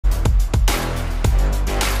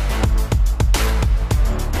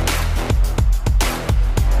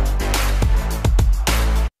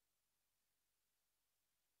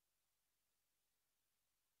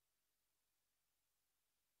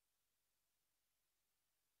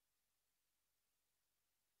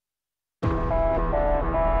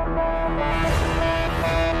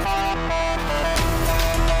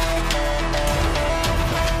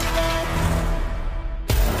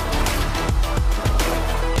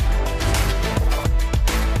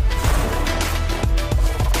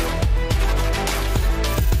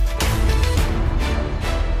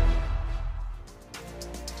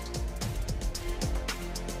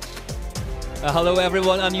Hello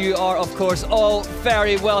everyone, and you are of course all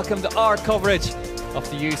very welcome to our coverage of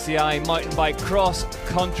the UCI mountain bike cross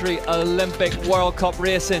country Olympic World Cup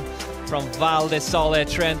racing from Val Di Sole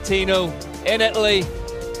Trentino in Italy,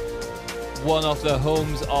 one of the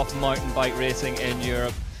homes of mountain bike racing in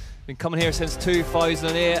Europe. Been coming here since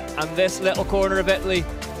 2008, and this little corner of Italy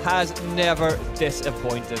has never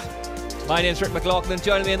disappointed. My name's Rick McLaughlin.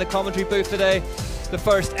 Joining me in the commentary booth today, the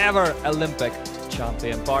first ever Olympic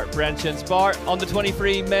champion, Bart Brenchens. Bart, under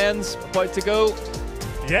 23 men's, about to go.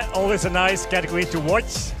 Yeah, always a nice category to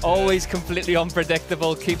watch. Always completely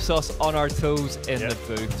unpredictable, keeps us on our toes in the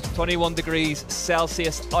booth. 21 degrees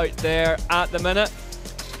Celsius out there at the minute.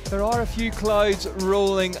 There are a few clouds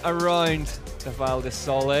rolling around the Val Di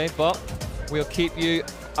Sole, but we'll keep you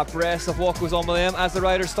abreast of what goes on with them as the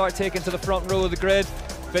riders start taking to the front row of the grid.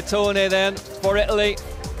 Vitone then for Italy.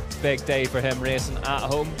 Big day for him racing at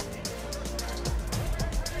home.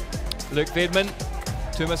 Luke Wiedmann,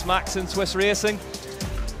 Thomas Maxson, Swiss Racing.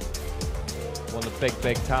 One of the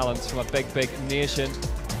big talents from a big nation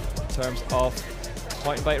in terms of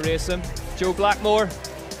mountain bike racing. Joe Blackmore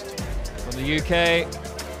from the UK.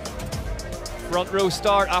 Front row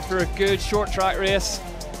start after a good short track race.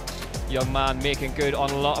 Young man making good on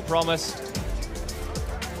a lot of promise.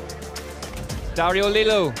 Dario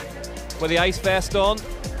Lillo with the ice vest on.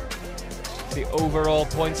 The overall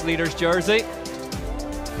points leader's jersey.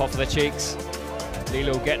 Puff of the cheeks.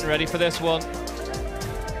 Lillo getting ready for this one.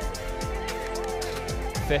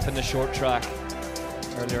 Fifth in the short track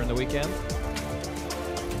earlier in the weekend.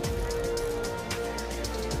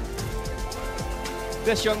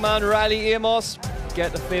 This young man, Riley Amos,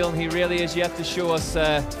 get the feeling he really is yet to show us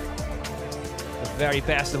the very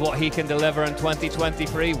best of what he can deliver in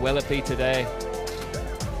 2023. Will it be today?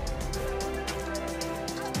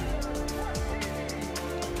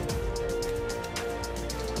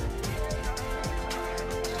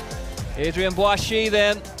 Adrien Boissy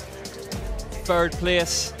then, third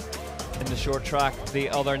place in the short track the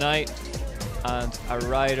other night, and a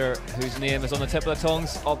rider whose name is on the tip of the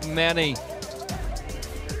tongues of many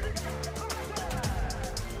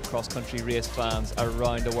cross-country race fans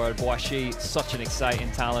around the world. Boissy, such an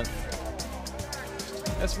exciting talent.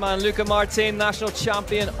 This man, Luca Martin, national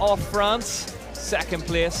champion of France, second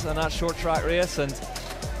place in that short track race, and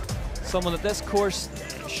someone that this course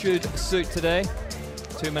should suit today.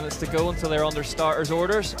 2 minutes to go until they're under starters'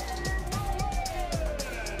 orders.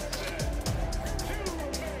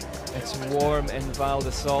 It's warm in Val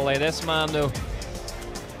Di Sole. This man though,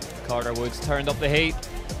 Carter Woods, turned up the heat.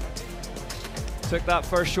 Took that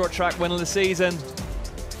first short track win of the season.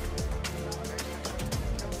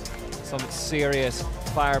 Some serious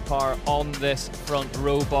firepower on this front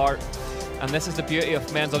row, Bart. And this is the beauty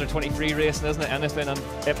of men's under 23 racing, isn't it?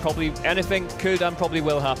 Anything could and probably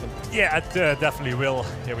will happen. Yeah, it definitely will.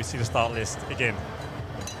 Here we see the start list again.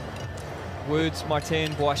 Woods,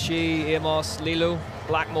 Martin, Boissy, Amos, Lillo,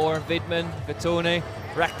 Blackmore, Wiedmann, Vitone,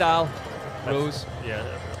 Rekdal, Rose. Yeah,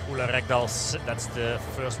 Ola Rekdal, that's the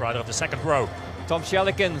first rider of the second row. Tom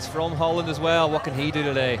Schellikens from Holland as well. What can he do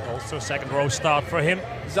today? Also second row start for him.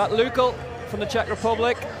 Zat Lukel from the Czech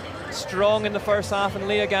Republic. Strong in the first half in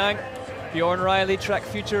Leogang. Bjorn Riley, Trek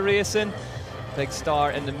Future Racing. Big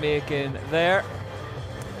star in the making there.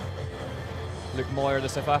 Luke Moyer, the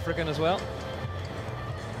South African as well.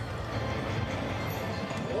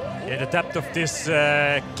 Yeah, the depth of this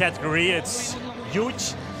category, it's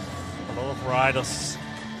huge. A lot of riders,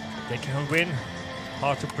 they can win.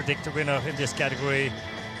 Hard to predict a winner in this category.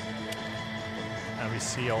 And we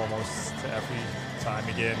see almost every time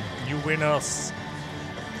again new winners.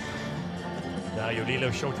 Dario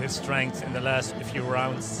Lillo showed his strength in the last few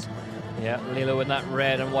rounds. Yeah, Lillo in that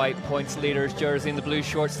red and white points leader's jersey in the blue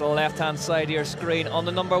shorts to the left-hand side of your screen on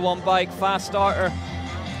the #1 bike, fast starter.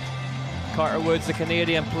 Carter Woods, the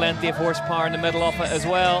Canadian, plenty of horsepower in the middle of it as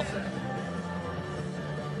well.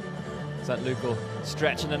 Zat Lukel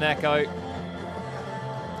stretching the neck out.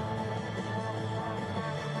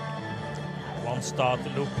 One start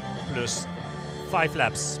loop plus 5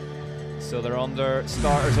 laps. So they're under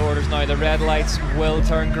starters' orders now. The red lights will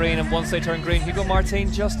turn green, and once they turn green, Hugo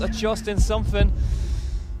Martin just adjusting something.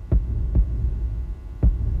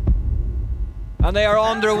 And they are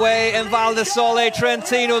underway in Val Di Sole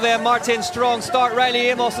Trentino then. Martin strong start. Riley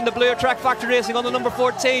Amos in the blue Track Factory Racing on the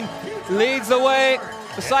 #14 leads the way.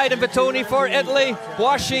 Beside him, Vitone for Italy.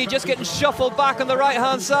 Boissy just getting shuffled back on the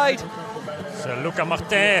right-hand side. So Luca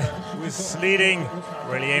Martin, who is leading.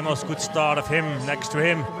 Riley Amos, good start of him next to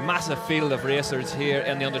him. Massive field of racers here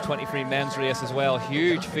in the under 23 men's race as well.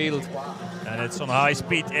 Huge field. And it's on high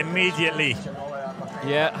speed immediately.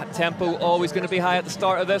 Yeah, tempo always going to be high at the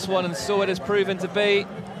start of this one, and so it has proven to be.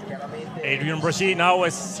 Adrian Brachy now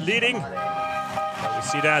is leading. We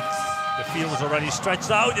see that the field is already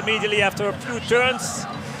stretched out immediately after a few turns.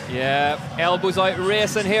 Yeah, elbows out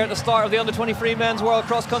racing here at the start of the Under-23 Men's World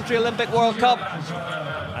Cross Country Olympic World Cup.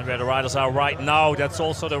 And where the riders are right now, that's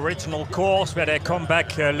also the original course where they come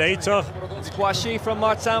back later. It's Boissy from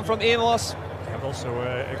Martin from Emos. And also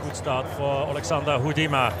a good start for Alexander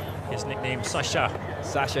Hudima, his nickname Sasha.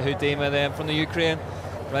 Sasha Hudima then from the Ukraine,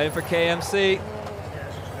 riding for KMC.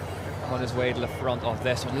 On his way to the front of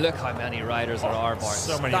this one. Look how many riders there are, Bart.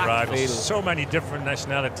 So many riders, field. So many different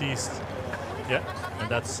nationalities. Yeah, and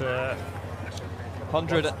that's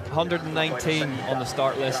 119 on the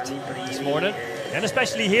start list this morning. And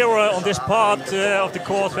especially here on this part of the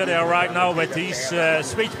course where they are right now with these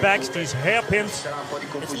switchbacks, these hairpins.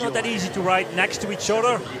 It's not that easy to ride next to each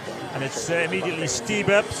other, and it's immediately steep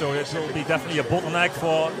up, so it will be definitely a bottleneck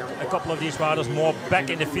for a couple of these riders more back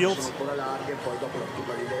in the field.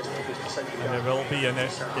 And they will be, and they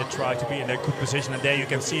try to be in a good position, and there you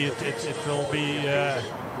can see it will be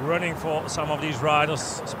running for some of these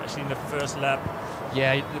riders, especially in the first lap.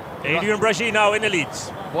 Yeah, Adrian Brachy now in the lead.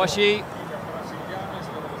 Boissy.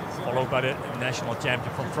 Followed by the national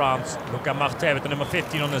champion from France, Luca Martin, with the number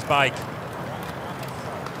 15 on his bike.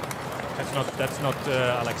 That's not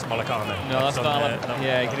Alex Malacarne. No, that's not. No.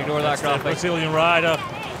 Yeah, you can ignore that graphic. Brazilian rider.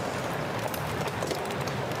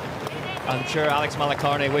 I'm sure Alex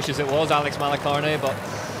Malacarne wishes it was Alex Malacarne, but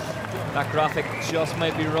that graphic just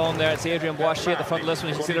might be wrong there. It's Adrian Boissy at the front of this one.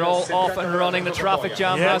 You can see they're all off and running. The traffic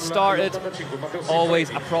jam has started. Always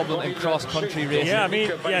a problem in cross-country racing. Yeah, I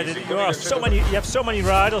mean, yeah, there are so many. You have so many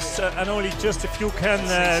riders, and only just a few can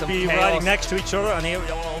be chaos. Riding next to each other. And here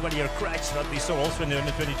already are cracks that we saw also in the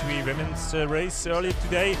Under-23 women's race earlier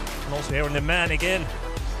today, and also here in the men again.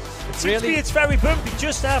 It seems to be it's very bumpy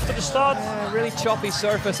just after the start. Really choppy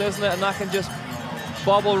surface, isn't it? And that can just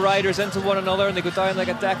bobble riders into one another, and they go down like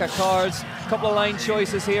a deck of cards. A couple of line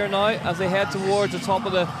choices here now as they head towards the top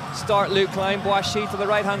of the start loop climb. Boissy to the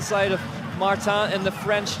right hand side of Martin in the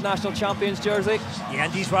French national champions jersey. Yeah,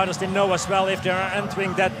 and these riders, they know as well if they're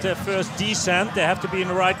entering that first descent, they have to be in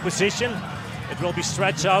the right position. It will be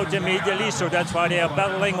stretched out immediately, so that's why they are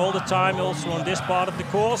battling all the time also on this part of the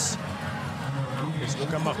course. It's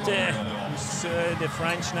Luca Martin, who's the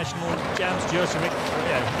French national champs jersey.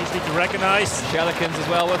 Yeah, easy to recognize. Shelikins as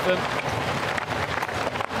well with them.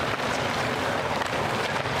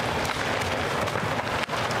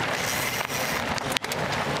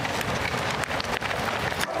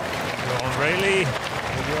 Ron Rayleigh,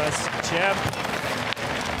 the US champ.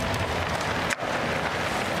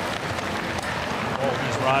 All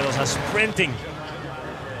these riders are sprinting.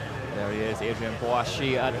 There he is, Adrian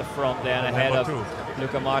Boissy at the front then, ahead of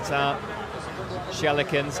Luca Martin.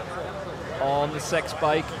 Shelikins on the 6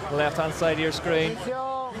 bike, left-hand side of your screen.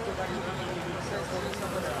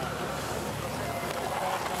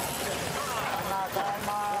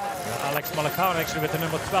 Alex Malacarne actually with the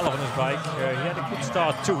number 12 on his bike. He had a good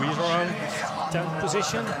start too. He's around 10th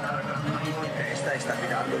position.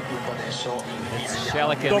 It's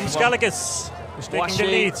Shelikins. Dom Skellikis who's taking the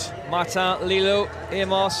lead. Martin, Lilo,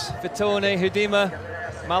 Amos, Vitone, Hudima,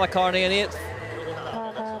 Malacarne in 8th.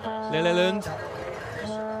 Lillelund.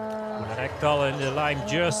 Rekdal in the lime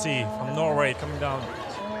jersey from Norway coming down.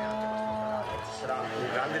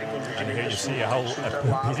 And here you see how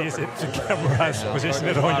it is if the camera has positioned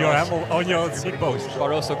it on your seat post.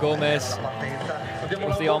 Barroso Gomez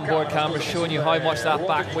with the onboard camera showing you how much that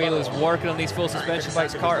back wheel is working on these full suspension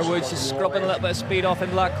bikes. Carter Woods just scrubbing a little bit of speed off in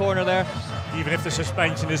the black corner there. Even if the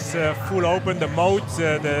suspension is full open, the mode,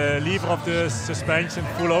 the lever of the suspension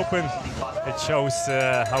full open, it shows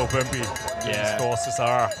how bumpy these courses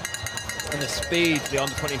are. And the speed the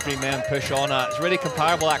Under-23 men push on at, it's really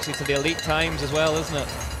comparable actually to the elite times as well, isn't it?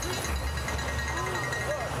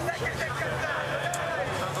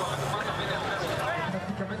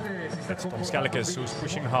 That's Tom Skellikis who's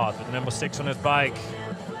pushing hard with number 6 on his bike.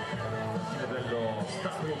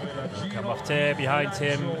 Luca Martin behind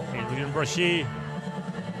him, Adrian Brachy.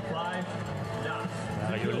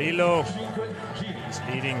 Mario Lilo is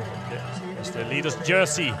leading the leader's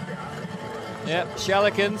jersey. Yep,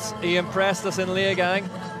 Shelikins, he impressed us in Leogang.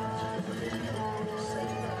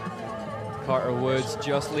 Carter Woods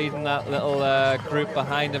just leading that little group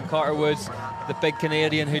behind him. Carter Woods, the big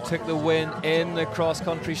Canadian who took the win in the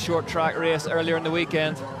cross-country short track race earlier in the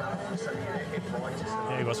weekend.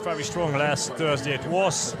 Yeah, he was very strong last Thursday. It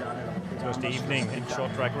was Thursday evening in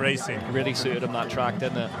short track racing. It really suited him, that track,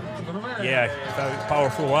 didn't it? Yeah, very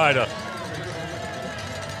powerful rider.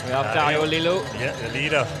 We have Dario Lilo. Yeah, the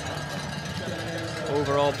leader.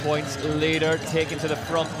 overall points leader, taken to the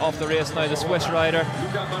front of the race now, the Swiss rider.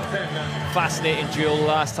 Fascinating duel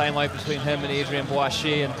last time out between him and Adrien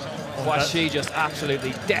Boissy, and Boissy just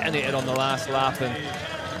absolutely detonated on the last lap, and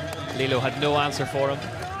Lilo had no answer for him.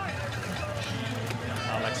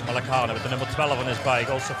 Alex Malakane with the number 12 on his bike,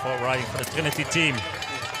 also for riding for the Trinity team.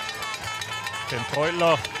 Tim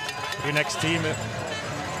Treutler, your next team,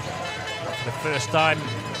 for the first time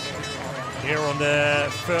here on the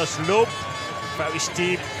first loop. Very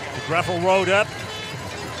steep, the gravel road up.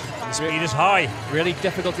 The speed is high. Really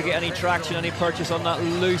difficult to get any traction, any purchase on that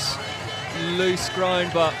loose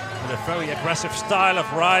ground, but with a very aggressive style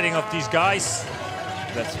of riding of these guys.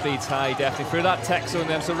 That speed's high, definitely through that tech zone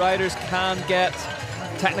then, so riders can get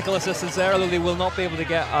technical assistance there, although they will not be able to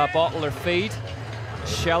get a bottle or feed.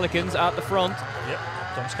 Schellikens at the front. Yep,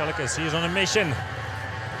 Tom Schellikens, he's on a mission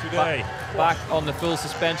today. Back on the full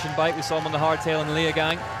suspension bike, we saw him on the hardtail in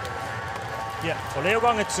Leogang. Yeah, for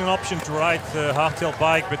Leogang it's an option to ride the hardtail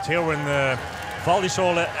bike, but here in Val Di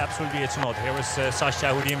Sole, absolutely it's not. Here is Sasha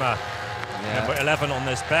Houdima, number 11 on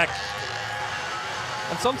his back.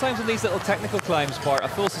 And sometimes in these little technical climbs, Bart, a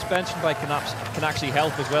full suspension bike can actually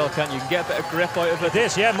help as well, can't you? You can get a bit of grip out of it. It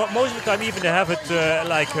is, yeah. Most of the time even they have it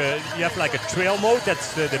you have like a trail mode,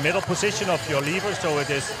 that's the middle position of your lever, so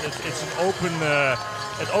it's an open,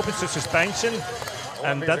 it opens the suspension.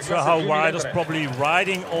 And that's how riders probably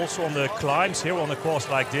riding also on the climbs here on a course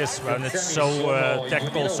like this, when it's so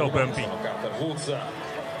technical, so bumpy.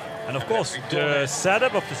 And of course, the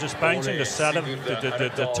setup of the suspension, the setup,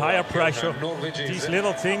 the tire pressure, these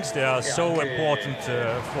little things, they are so important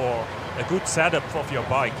for a good setup of your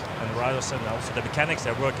bike. And riders and also the mechanics,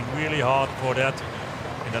 they're working really hard for that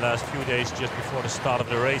in the last few days just before the start of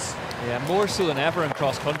the race. Yeah, more so than ever in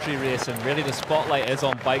cross-country racing. Really, the spotlight is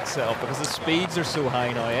on bike setup because the speeds are so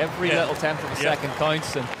high now. Every little tenth of a second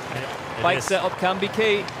counts, and bike setup can be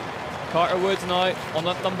key. Carter Woods now on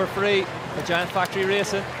that number 3 for Giant Factory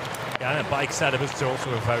Racing. Yeah, and a bike setup is also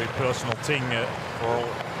a very personal thing for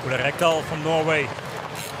Ole Rekdal from Norway.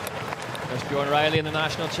 There's Bjorn Riley in the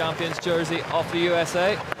national champions jersey of the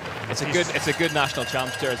USA. It's a good national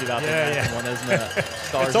champs jersey, that one, isn't it?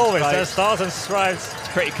 Stars it's always stars and stripes. It's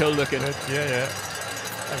pretty cool looking. Yeah.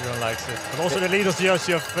 Everyone likes it. But also the leader's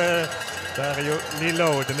jersey of Dario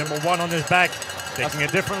Lilo, the number 1 on his back, taking a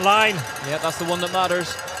different line. Yeah, that's the one that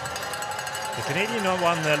matters. The Canadian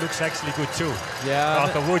one looks actually good too. Yeah,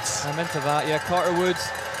 Carter Woods. I'm into that. Yeah, Carter Woods,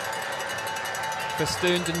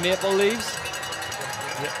 festooned in maple leaves.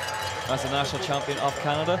 Yeah. As the national champion of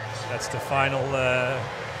Canada. That's the final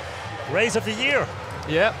race of the year.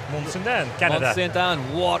 Yeah. Mont Saint-Anne, Canada. Mont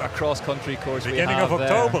Saint-Anne, what a cross-country course we have Beginning of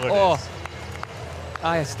October it is.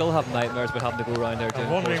 I still have nightmares about having to go around there. I'm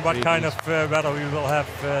wondering what kind of weather we will have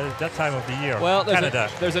that time of the year. Well, Canada.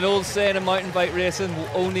 There's an old saying in mountain bike racing,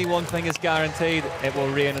 only one thing is guaranteed, it will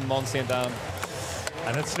rain in Mont Saint-Anne.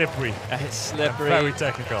 And it's slippery. It's slippery. And very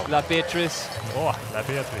technical. La Beatrice. Oh, La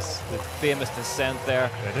Beatrice. The famous descent there.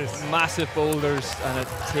 It is. Massive boulders, and it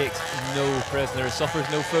takes no prisoners, suffers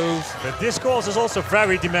no fools. But this course is also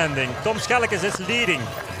very demanding. Tom Schellikens is leading.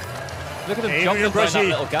 Look at him jumping down that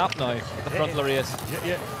little gap now at the front of the race.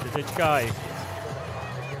 Yeah, the Dutch guy.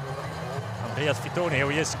 Andreas Vitone, here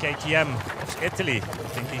he is, KTM of Italy. I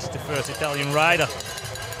think he's the first Italian rider.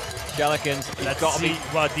 Schellikens, let's see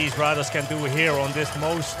what these riders can do here on this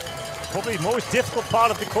probably most difficult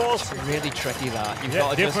part of the course. It's really tricky that. You've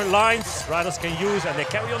got different lines riders can use, and they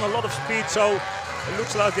carry on a lot of speed, so it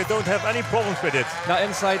looks like they don't have any problems with it. That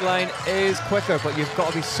inside line is quicker, but you've got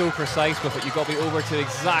to be so precise with it. You've got to be over to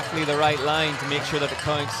exactly the right line to make sure that it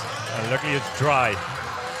counts. And luckily it's dry.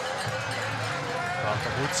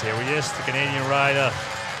 Carter Woods, here he is, the Canadian rider.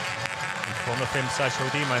 In front of him, Sasha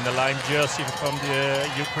Houdima in the lime jersey from the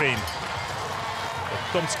Ukraine. But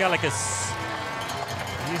Tom Schellikens,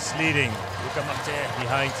 he's leading. Luca Martin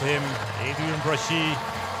behind him, Adrien Boissy,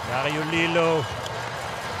 Dario Lilo.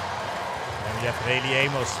 And we have Rayleigh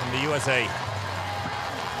Amos from the USA.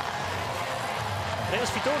 Andreas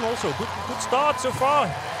Vitone also, good start so far.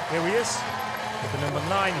 Here he is, with the number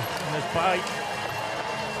 9 on his bike.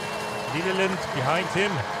 Lilleland behind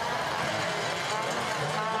him.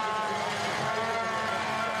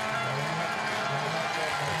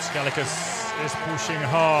 Schellikens is pushing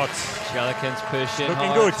hard. Schellikens pushing looking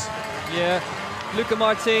hard. Good. Yeah. Luca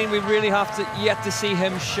Martin, we really have yet to see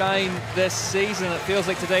him shine this season. It feels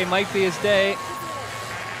like today might be his day.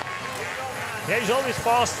 Yeah, he's always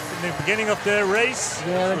fast in the beginning of the race.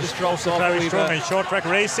 Yeah, then just drops off very strong in short track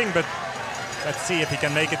racing, but let's see if he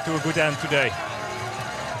can make it to a good end today.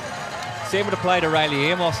 Same would apply to Riley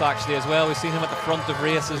Amos actually as well. We've seen him at the front of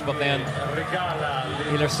races, but then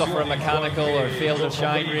either suffer a mechanical or fail to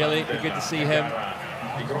shine really. It'd be good to see him.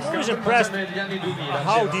 I was impressed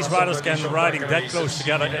how these riders can riding that close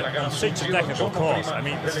together on such a technical course. I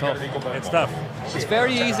mean, it's tough. It's tough. It's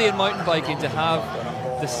very easy in mountain biking to have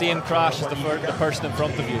the same crash as the person in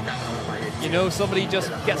front of you. You know, somebody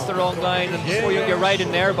just gets the wrong line, and before you're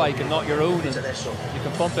riding their bike and not your own, and you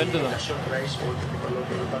can bump into them.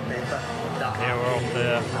 Here we're on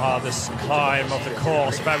the hardest climb of the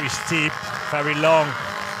course, very steep, very long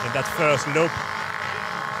in that first loop.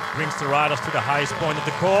 Brings the riders to the highest point of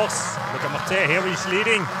the course. Look at Martin, here he's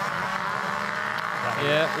leading.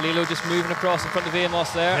 Yeah, Lilo just moving across in front of Amos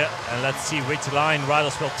there. Yeah, and let's see which line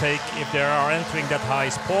riders will take if they are entering that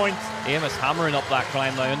highest point. Amos hammering up that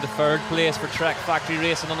climb now into third place for Trek Factory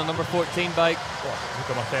Racing on the number 14 bike.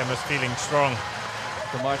 Luca Martin is feeling strong.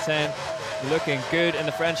 Luca Martin looking good in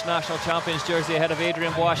the French national champions jersey ahead of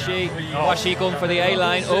Adrien Boissy. Boissy going for the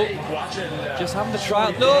A-line. Oh, just having the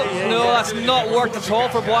trial. No, that's not worked at all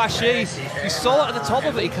for Boissy. You saw it at the top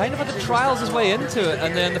of it. He kind of had to trials his way into it,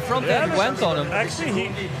 and then the front end went on him. Actually,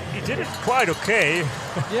 he did it quite okay.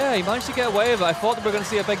 Yeah, he managed to get away with it. I thought that we were going to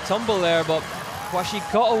see a big tumble there, but Boissy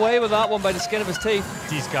got away with that one by the skin of his teeth.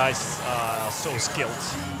 These guys are so skilled.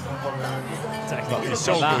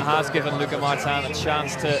 So that good. has given Luca Martin a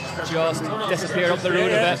chance to just disappear up the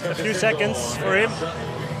road a bit. A few seconds for him.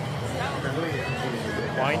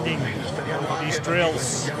 Winding these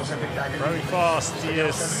drills very fast. He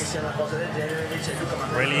is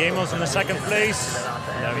Riley Amos in the second place.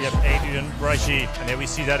 And now we have Adrien Boissy, and there we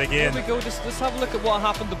see that again. Here we go. Just have a look at what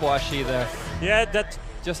happened to Boissy there. Yeah, that.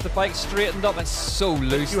 Just the bike straightened up and so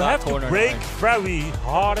loose. You have to brake very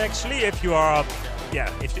hard actually if you are.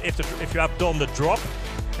 Yeah, if you have done the drop,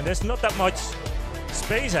 and there's not that much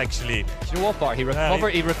space actually. You know what, Bart? He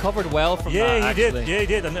recovered well from that. Yeah, he did. Yeah, he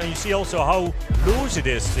did. And you see also how loose it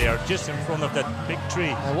is there, just in front of that big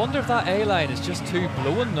tree. I wonder if that A-line is just too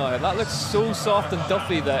blown now. That looks so soft and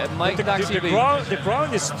duffy that it might actually be. The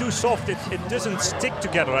ground is too soft. It doesn't stick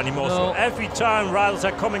together anymore. No. So every time riders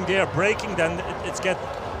are coming there braking, then it's get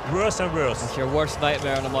worse and worse. It's your worst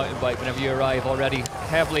nightmare on a mountain bike whenever you arrive already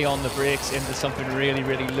heavily on the brakes into something really,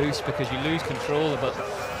 really loose, because you lose control. But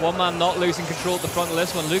one man not losing control at the front of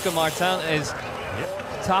this one, Luca Martin, is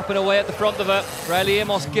tapping away at the front of it. Riley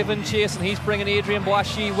Amos giving chase, and he's bringing Adrien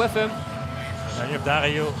Boissy with him. And you have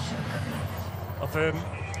Dario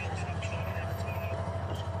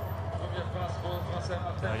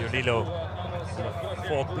Dario Lilo,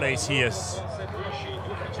 fourth place he is.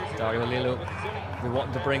 Dario Lilo, we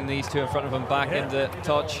want to bring these two in front of him back into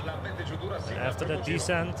touch. After the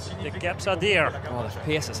descent, the gaps are there. Oh, the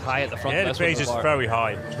pace is high at the front. Yeah, the pace is very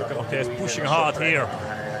high. Look at Martinez pushing hard here.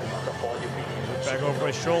 Back over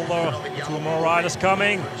his shoulder. Two more riders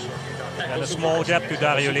coming. And a small gap to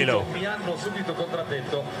Dario Lilo. Yeah,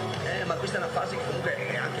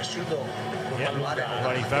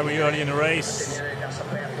 already very early in the race.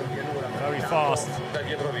 Very fast.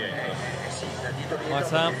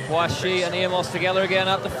 Martin, Boissy and Amos together again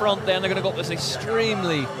at the front. Then they're going to go up this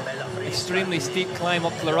extremely steep climb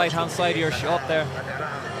up to the right-hand side of your shot there.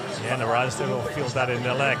 Yeah, and the riders they will feel that in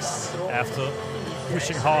their legs after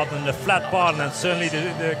pushing hard on the flat part, and suddenly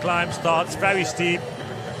the climb starts very steep.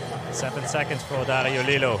 7 seconds for Dario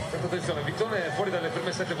Lilo.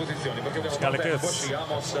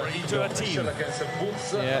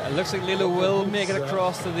 Yeah, it looks like Lilo will make it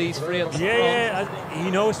across to these three at the front. Yeah, he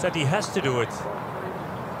knows that he has to do it.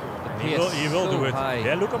 He will do it. High.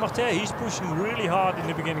 Yeah, Luca Martin, he's pushing really hard in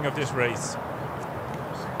the beginning of this race.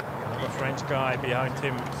 The French guy behind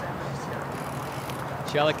him.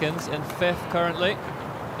 Chelikins in 5th currently.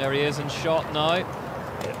 There he is in shot now.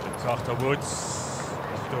 Yeah, Carter Woods.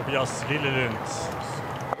 Tobias Lillelund.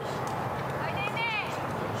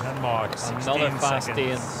 Denmark, 16 another fast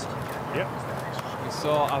seconds. Dane. Yep. We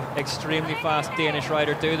saw an extremely fast Danish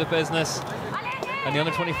rider do the business. And the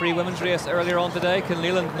under 23 women's race earlier on today, can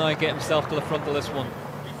Leland now get himself to the front of this one?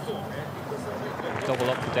 Double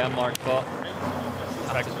up for Denmark, but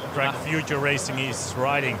Track Future Racing is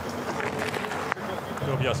riding.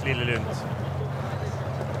 Tobias Lillelund.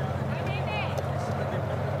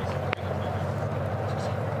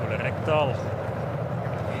 Rekdal.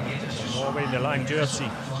 Norway in the lime jersey.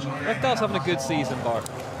 Rekdal's having a good season, Bart.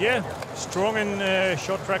 Yeah, strong in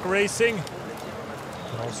short track racing.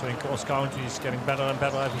 And also in cross country, he's getting better and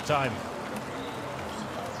better every time.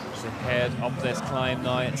 He's ahead up this climb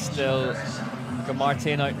now. It's still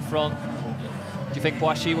Martin out in front. Do you think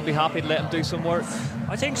Boissy will be happy to let him do some work?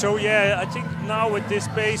 I think so, yeah. I think now with this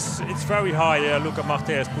pace, it's very high. Luca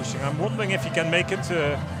Martin is pushing. I'm wondering if he can make it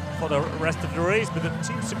for the rest of the race, but it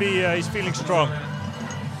seems to be he's feeling strong.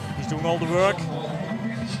 He's doing all the work.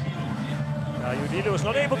 Lilo was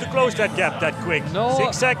not able to close that gap that quick. No.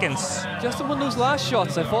 6 seconds. Just in one of those last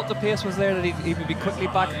shots, I thought the pace was there that he would be quickly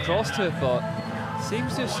back across to it, but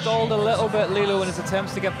seems to have stalled a little bit, Lilo, in his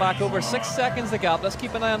attempts to get back over. 6 seconds the gap. Let's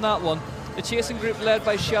keep an eye on that one. The chasing group led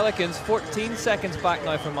by Schelikens, 14 seconds back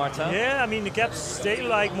now for Martin. Yeah, I mean, the gaps stay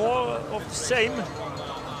like more of the same.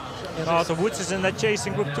 Arthur Woods is in that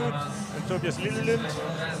chasing group too, and Tobias Lillelund.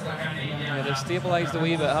 Yeah, they've stabilised a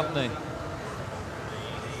wee bit, haven't they?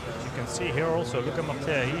 You can see here also, look at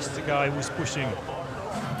Martin, he's the guy who's pushing.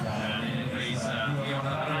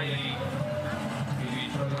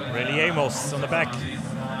 Really Amos on the back.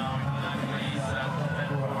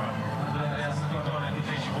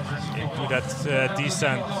 Into that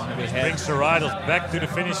descent, which brings the riders back to the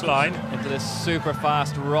finish line. Into this super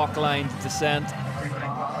fast rock line descent.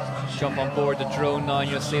 Jump on board the drone now and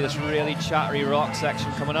you'll see this really chattery rock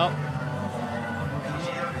section coming up.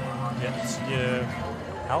 Yeah, it's,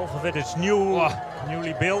 half of it is new,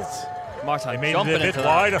 newly built. Martin they made jumping it a bit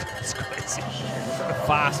wider. It's crazy.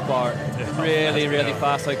 Fast bar. Yeah, really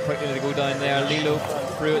fast. How quickly did they go down there? Lilo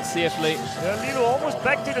through it safely. Yeah, Lilo almost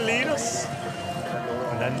back to the leaders.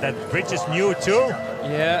 And then that bridge is new too.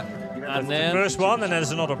 Yeah. And then the first one, and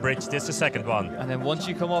there's another bridge. This is the second one. And then once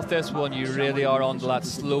you come off this one, you really are onto that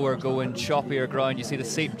slower going, choppier ground. You see the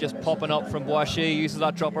seat just popping up from Boischet, uses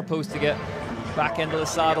that dropper post to get back into the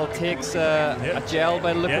saddle, takes a gel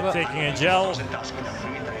by the look of it. Taking a gel.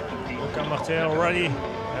 Look at Martin already,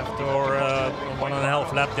 after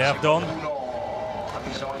 1.5 lap they have done.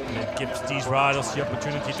 And it gives these riders the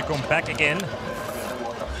opportunity to come back again.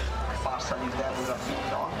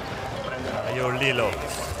 Ayo Lilo.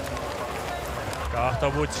 Arthur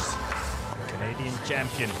Woods, Canadian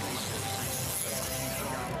champion.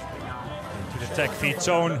 Into the tech feed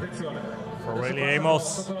zone for Riley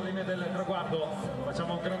Amos.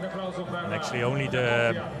 And actually only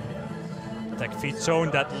the tech feed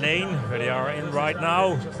zone, that lane where they are in right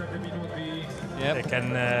now. Yep. They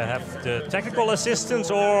can have the technical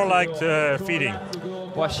assistance or like the feeding.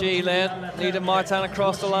 Boischet lane, leading Martin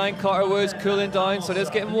across the line. Carter Woods cooling down, so it is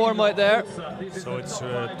getting warm out there. So it's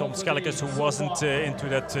Tom Schelikens who wasn't into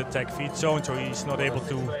that tech feed zone, so he's not able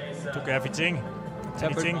to took everything.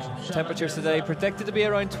 Temperatures today predicted to be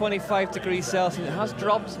around 25 degrees Celsius. It has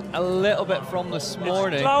dropped a little bit from this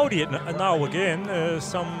morning. It's cloudy now again.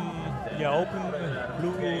 Some open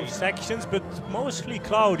blue sections, but mostly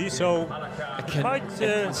cloudy. So it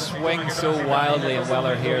can swing so wildly in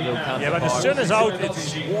weather here, though. Yeah, when the sun is out,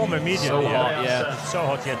 it's warm immediately. So hot, yeah. It's so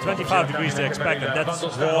hot. Yeah, 25 degrees they expect, and that's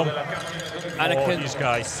warm. And for these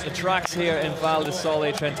guys. The tracks here in Val Di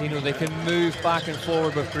Sole Trentino, they can move back and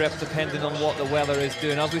forward with grip depending on what the weather is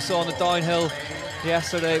doing. As we saw on the downhill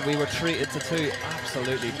yesterday, we were treated to two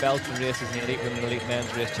absolutely belting races in the elite women and elite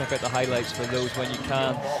men's race. Check out the highlights for those when you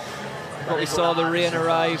can. But we saw the rain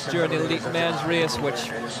arrive during the elite men's race,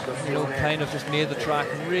 which kind of just made the track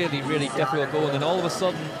really difficult going. And all of a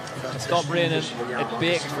sudden, it stopped raining. It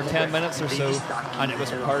baked for 10 minutes or so, and it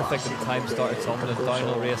was perfect. And the time started tumbling.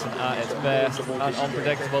 Downhill racing at its best and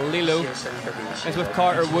unpredictable. Lilo is with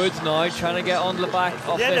Carter Woods now, trying to get onto the back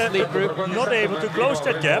of this lead group. Not able to close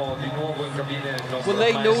that gap. Will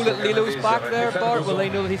they know that Lilo's back there, Bart? Will they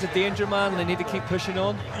know that he's a danger man and they need to keep pushing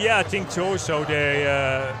on? Yeah, I think so. So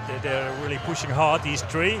they're really pushing hard, these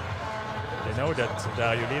three. They know that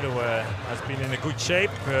Dario Lilo has been in a good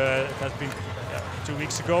shape. It has been 2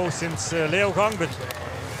 weeks ago since Leogang, but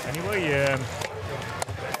anyway,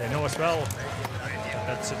 they know as well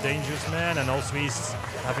that's a dangerous man, and also he's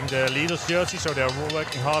having the leader's jersey, so they're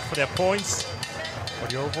working hard for their points, for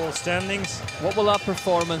the overall standings. What will that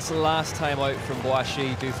performance last time out from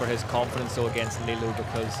Boischet do for his confidence though against Lilo?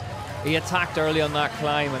 Because he attacked early on that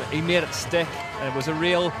climb and he made it stick, and it was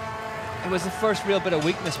the first real bit of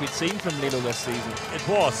weakness we'd seen from Lilo this season. It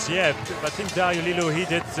was, yeah. I think Dario Lilo, he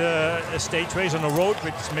did a stage race on the road,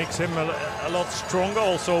 which makes him a lot stronger.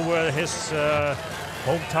 Also his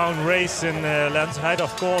hometown race in Lensheide,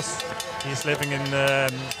 of course. He's living in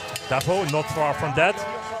Davos, not far from that.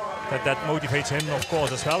 That motivates him, of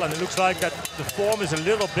course, as well. And it looks like that the form is a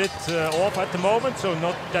little bit off at the moment, so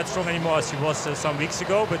not that strong anymore as he was some weeks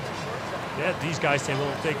ago. But yeah, these guys, they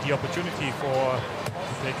will take the opportunity to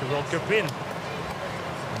take a World Cup win.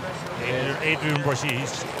 Adrien Boischet,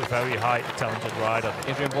 he's a very high talented rider.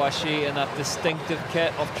 Adrien Boischet in that distinctive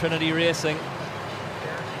kit of Trinity Racing.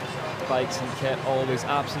 Bikes and kit always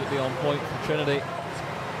absolutely on point for Trinity.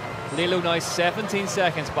 Lilo now 17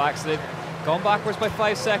 seconds back, so they've gone backwards by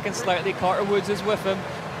 5 seconds slightly. Carter Woods is with him.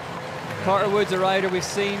 Carter Woods, a rider we've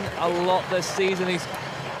seen a lot this season. He's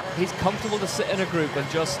he's comfortable to sit in a group and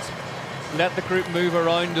just let the group move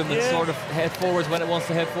around him and sort of head forwards when it wants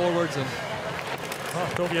to head forwards. And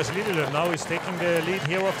Tobias Lilleland now is taking the lead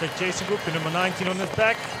here of the chasing group, the number 19 on his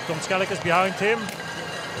back. Tom Skellick is behind him.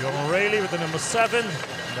 Joran Rayleigh with the number 7. And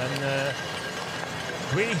then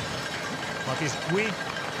Gui, Mathis Gui.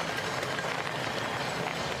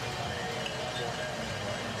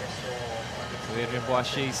 So Adrien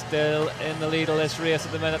Boissy still in the lead of this race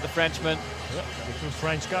at the minute, the Frenchman. Yep, the two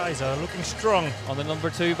French guys are looking strong. On the number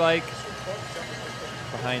 2 bike.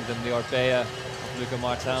 Behind them, the Orbea of Luca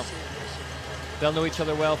Martin. They'll know each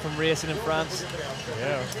other well from racing in France.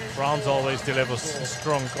 Yeah, France always delivers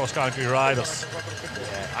strong cross-country riders.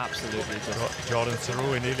 Yeah, absolutely. Jordan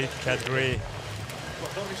Theroux in the elite category.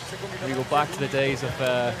 We go back to the days of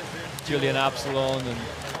Julien Absalon, and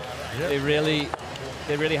they really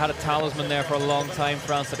had a talisman there for a long time,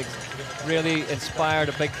 France, that really inspired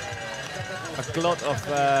a glut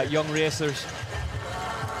of young racers.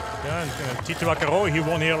 Yeah, and Tito Acaro, he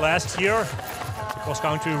won here last year.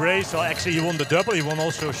 Cross-country race, so actually he won the double. He won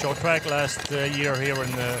also short track last year here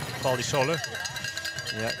in Val Di Sole.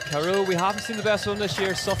 Yeah, Caro, we haven't seen the best one this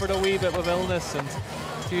year. Suffered a wee bit with illness and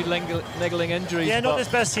a few niggling injuries. Yeah, not his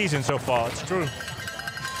best season so far, it's true.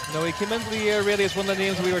 No, he came into the year really as one of the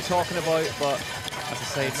names we were talking about, but as I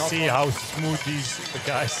say, not see how smooth these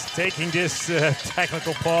guys taking this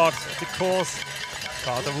technical part of the course.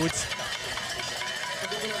 Carter Woods,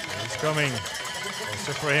 he's coming.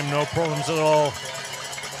 Also for him, no problems at all.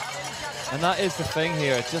 And that is the thing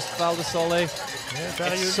here. It's just Val Di Sole. Yeah,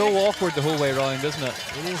 it's so awkward the whole way around, isn't it?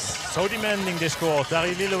 It is so demanding, this course.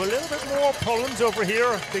 Dario Lillo a little bit more problems over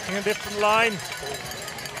here, picking a different line.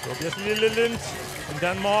 Tobias Lilleland from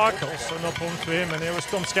Denmark, also no problems for him. And here was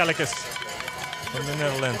Tom Skellick from the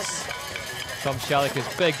Netherlands. Tom Skellick is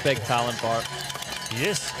big talent, Bart. He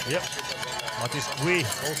is, yep. Mathis Gui,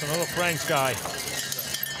 also another French guy.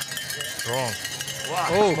 Strong. Wow,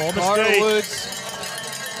 oh, Carter Woods.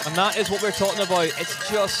 And that is what we're talking about. It's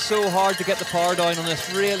just so hard to get the power down on this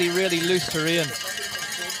really loose terrain.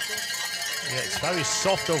 Yeah, it's very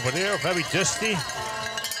soft over there, very dusty.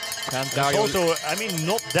 It's Dario also, I mean,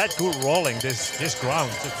 not that good rolling, this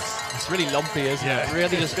ground. It's really lumpy, isn't it?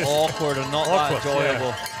 Really just awkward and not that enjoyable.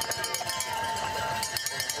 Yeah.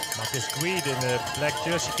 Mathis Gui in the black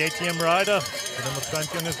jersey, KTM rider, the number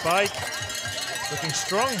 20 on his bike. Looking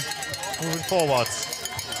strong, moving forwards.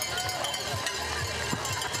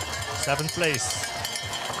 7th place.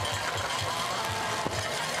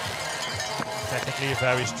 Technically a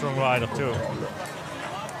very strong rider too.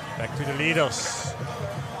 Back to the leaders.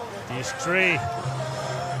 These three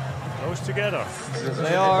close together.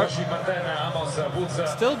 They are.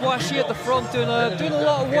 Still Boissy at the front doing a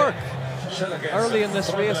lot of work early in this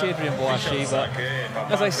race, Adrien Boissy, but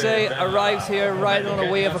as I say, arrives here riding on a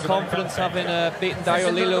wave of confidence, having beaten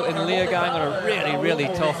Dario Lillo in Leogang on a really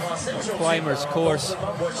tough climbers course.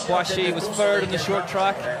 Boissy was 3rd in the short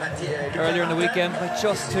track earlier in the weekend by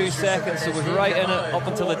just 2 seconds, so was right in it up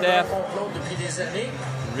until the death.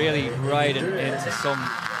 Really riding into some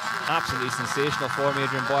absolutely sensational form,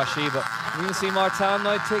 Adrien Boissy, but we can see Martin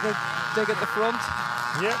now take a dig at the front.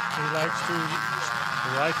 Yeah, he likes to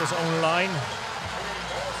ride his own line.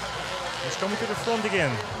 He's coming to the front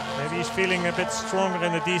again. Maybe he's feeling a bit stronger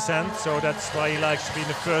in the descent, so that's why he likes to be in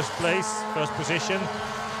the first position.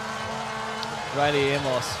 Riley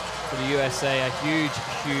Amos for the USA, a huge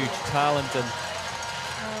talent, and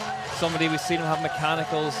somebody we've seen him have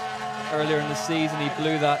mechanicals earlier in the season. He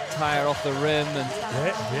blew that tyre off the rim, and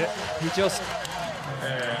he just,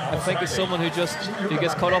 I think, is someone who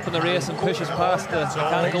gets caught up in the race and pushes past the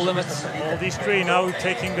mechanical limits. All these three now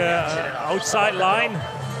taking the outside line,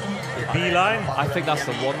 the B line. I think that's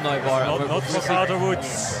the one now, Bart. Not for Carter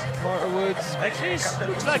Woods. Carter Woods. Actually,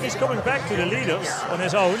 looks like he's coming back to the leaders on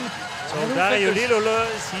his own. So Dario Lillo,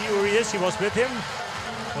 see who he is, he was with him.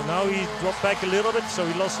 So now he dropped back a little bit, so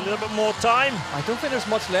he lost a little bit more time. I don't think there's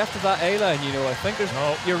much left of that A-line, you know. I think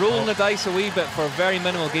you're rolling the dice a wee bit for very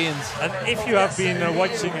minimal gains. And if you have been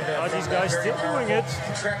watching, are these guys still doing it?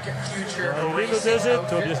 Lillo does it,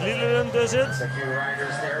 Tobias Lilleland does it.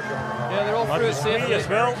 Yeah, they're all through it safely as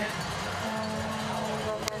well.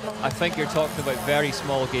 I think you're talking about very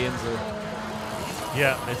small gains, though.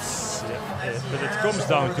 Yeah, but it comes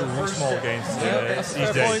down to small gains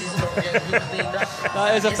these days.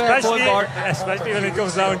 That is a fair point, Bart. Especially when it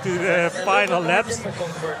comes down to the final laps,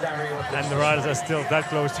 and the riders are still that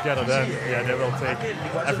close together. Then, yeah, they will take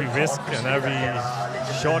every risk and every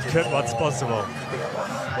shortcut what's possible.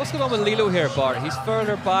 What's going on with Lillo here, Bart? He's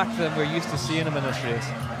further back than we're used to seeing him in this race.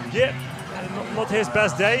 Yeah, not his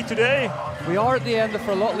best day today. We are at the end of,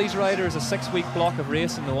 for a lot of these riders, a 6-week block of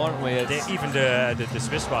racing though, aren't we? Even the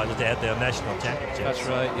Swiss riders, they had their national championships. That's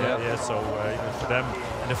right, yeah. So even for them.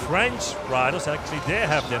 And the French riders, actually, they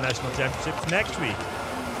have their national championships next week.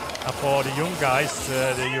 And for the young guys,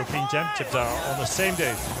 the European championships are on the same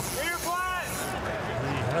day. He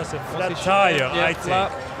has a flat tire, yeah, I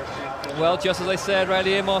think. Well, just as I said,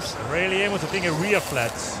 Riley Amos. Riley Amos, I think a rear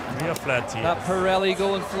flat. Rear flat here. That Pirelli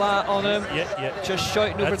going flat on him. Yeah. Just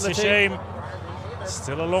shouting over the team. That's a shame.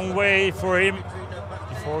 Still a long way for him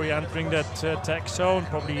before he entering that tech zone.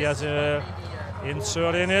 Probably he has a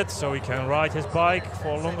insert in it, so he can ride his bike for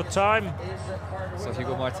a longer time. So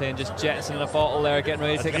Hugo Martin just jettisoning a bottle there, getting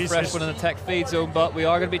ready to take a fresh one in the tech feed zone, but we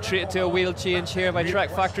are going to be treated to a wheel change here by Track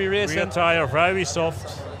Factory Racing. Rear tire, very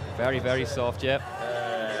soft. Very, very soft, yeah.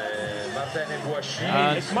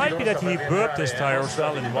 And it might be that he burped his tire as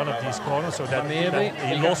well in one of these corners, so that, that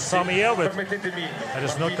he lost some air, but that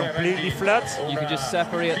is not completely flat. You can just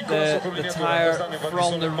separate the tire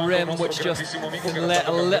from the rim, which just can let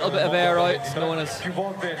a little bit of air out. It's known as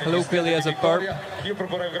colloquially as a burp. A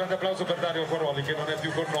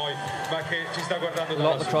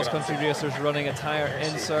lot of the cross-country racers running a tire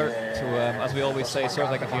insert to, as we always say, sort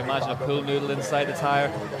of like if you imagine a pool noodle inside the tire.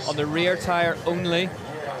 On the rear tire only.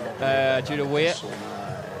 Due to weight.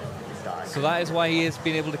 So that is why he has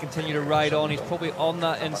been able to continue to ride on. He's probably on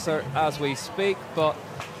that insert as we speak, but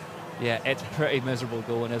yeah, it's pretty miserable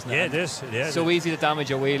going, isn't it? Yeah, it is. Yeah, so easy to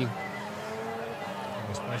damage a wheel.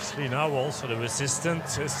 Especially now also the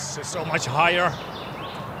resistance is so much higher.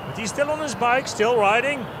 But he's still on his bike, still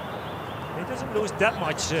riding. He doesn't lose that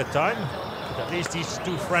much time. But at least these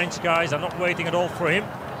two French guys are not waiting at all for him.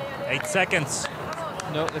 8 seconds.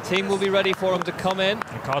 No, the team will be ready for him to come in.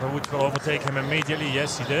 And Carter Woods will overtake him immediately.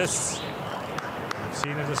 Yes, he does. We've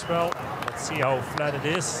seen it as well. Let's see how flat it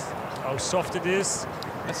is, how soft it is.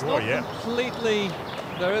 It's not completely...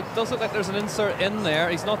 It does look like there's an insert in there.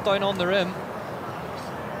 He's not down on the rim.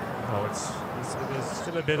 No, there's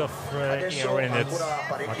still a bit of air in it.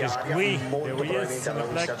 Marcus Gui, there he is in the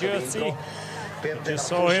black jersey. You just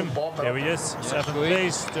saw him. There he is, 7th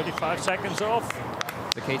place, 35 seconds off.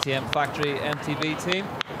 The KTM Factory MTB team.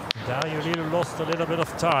 Dario Lilo lost a little bit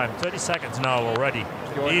of time. 30 seconds now already.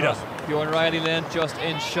 Bjorn Riley then just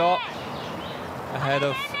in shot ahead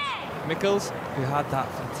of Michels, who had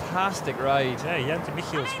that fantastic ride. Yeah, Jente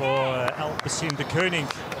Michels for Alpecin de Koning.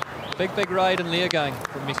 Big ride in Leogang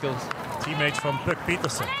from Michels. Teammates from Puck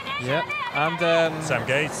Peterson. Yeah, and Sam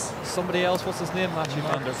Gates. Somebody else, what's his name? Matthew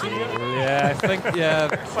van der Poel. Yeah, I think, yeah,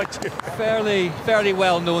 fairly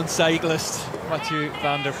well-known cyclist, Matthew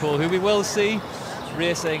van der Poel, who we will see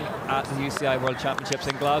racing at the UCI World Championships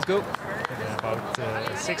in Glasgow. Yeah,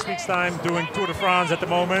 about 6 weeks' time, doing Tour de France at the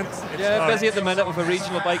moment. Yeah, busy at the minute with a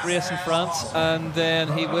regional bike race in France, and then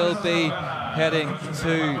he will be heading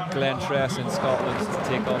to Glentress in Scotland to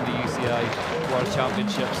take on the UCI World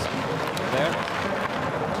Championships there.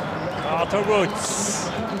 Carter Woods,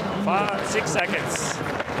 6 seconds.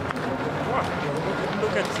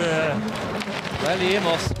 Look at Riley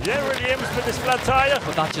Amos. Yeah, Riley Amos with his flat tire.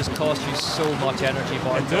 But that just costs you so much energy,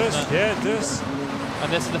 Mark. It does, yeah, it does.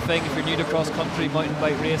 And this is the thing, if you're new to cross-country mountain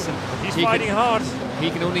bike racing, he's fighting hard. He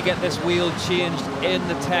can only get this wheel changed in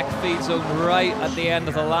the tech feed zone right at the end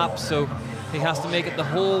of the lap, so he has to make it the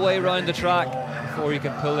whole way around the track before he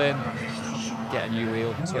can pull in, get a new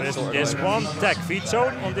wheel. So there's one tech feed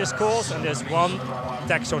zone on this course, and there's one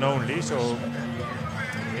tech zone only. So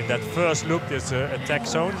in that first loop, there's a tech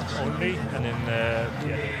zone only, and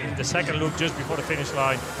in the second loop, just before the finish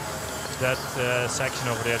line, that section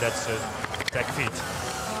over there, that's tech feed.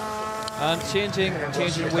 And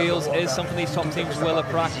changing wheels is something these top teams will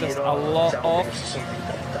have practiced a lot of,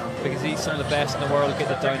 because he's some of the best in the world,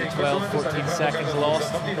 get it down to 12, 14 seconds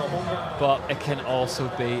lost, but it can also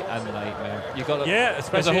be a nightmare. You've got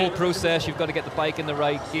to, there's a whole process. You've got to get the bike in the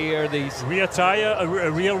right gear. These rear tire,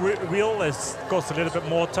 a rear wheel costs a little bit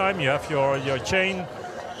more time. You have your chain,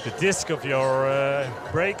 the disc of your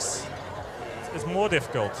brakes. It's more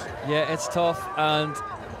difficult. Yeah, it's tough, and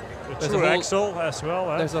there's a whole axle as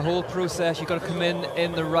well. There's a whole process. You've got to come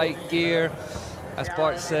in the right gear. As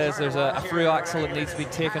Bart says, there's a through axle that needs to be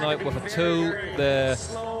taken out with a tool.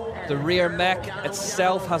 The rear mech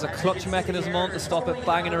itself has a clutch mechanism on to stop it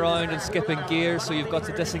banging around and skipping gears, so you've got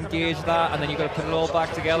to disengage that, and then you've got to put it all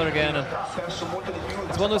back together again. And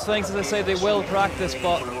it's one of those things, as I say, they will practice,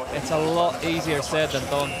 but it's a lot easier said than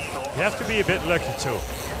done. You have to be a bit lucky too.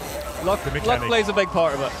 Luck plays a big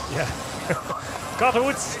part of it. Yeah. Carter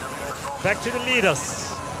Woods back to the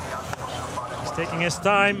leaders. He's taking his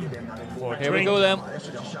time. for a Here drink. we go then.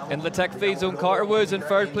 In the tech feed zone, Carter Woods in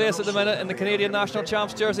third place at the minute in the Canadian National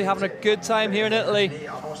Champs jersey, having a good time here in Italy.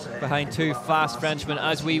 Behind two fast Frenchmen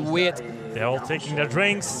as we wait. They're all taking their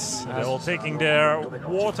drinks, they're all taking their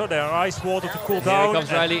water, their ice water to cool down. Here comes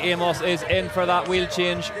Riley Amos, is in for that wheel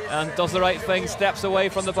change and does the right thing, steps away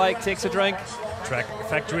from the bike, takes a drink. Track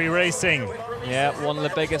Factory Racing. Yeah, one of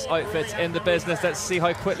the biggest outfits in the business. Let's see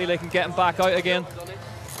how quickly they can get him back out again.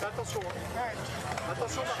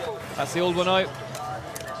 That's the old one out.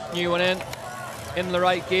 New one in the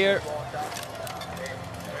right gear.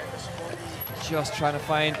 Just trying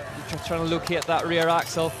to locate that rear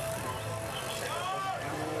axle.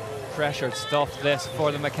 Pressured stuff this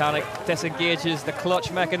for the mechanic. Disengages the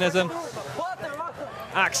clutch mechanism.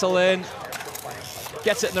 Axle in.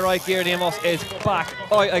 Gets it in the right gear, and Amos is back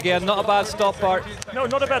out again. Not a bad stop, Bart. No,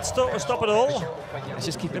 not a bad stop at all. It's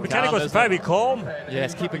just keeping the mechanic calm, was very calm. Yeah,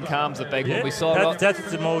 it's keeping calm's a big one. We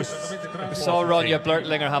that's the most. We saw Ronja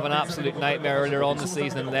Blurtlinger have an absolute nightmare earlier on the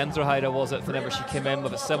season, and then Enterheide was it whenever she came in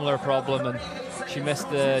with a similar problem, and she missed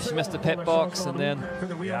the pit box, and then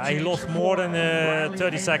he lost more than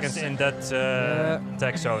 30 seconds in that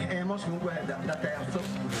tech zone.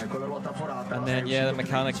 And then the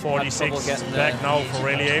mechanic 46 back now for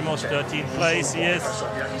Riley Amos, 13th place he is.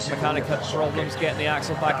 Mechanic had problems getting the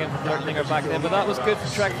axle back in, Blurtlinger back in, but that was good for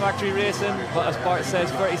Track Factory Racing. But as Bart says,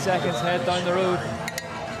 30 seconds head down the road.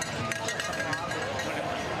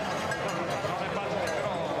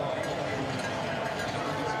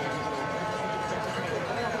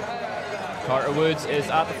 Carter Woods is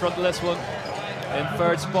at the front of this one, in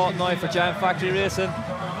third spot now for Giant Factory Racing.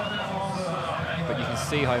 But you can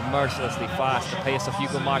see how mercilessly fast the pace of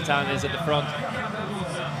Hugo Martin is at the front.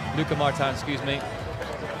 Luca Martin, excuse me.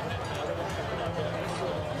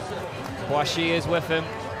 Boishy is with him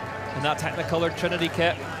in that Technicolor Trinity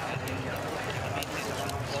kit.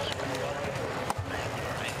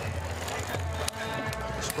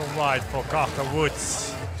 Strong ride for Carter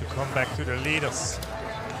Woods to come back to the leaders.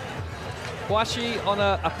 Boishy on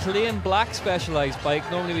a plain black Specialized bike.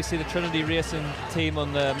 Normally we see the Trinity Racing team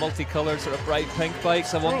on the multicolored sort of bright pink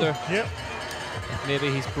bikes. I wonder if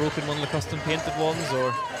maybe he's broken one of the custom painted ones,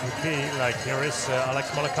 or okay, like here is Alex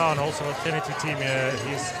Malacan, also a Trinity team.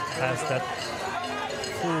 He has that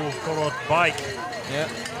full colored bike. Yeah.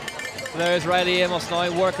 So there's Riley Amos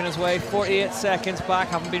now working his way 48 seconds back,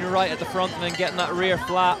 having been right at the front and then getting that rear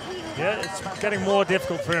flat. Yeah, it's getting more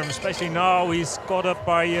difficult for him, especially now he's caught up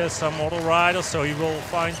by some other riders, so he will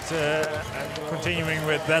find continuing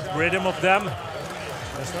with that rhythm of them.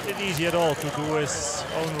 It's not easy at all to do his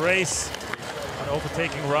own race and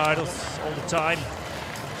overtaking riders all the time.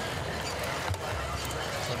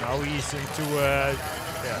 So now he's into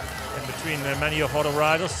in between many of other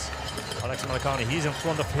riders. Alex Malacani, he's in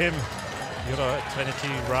front of him, the other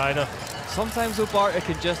Trinity rider. Sometimes though, Bart, it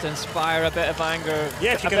can just inspire a bit of anger.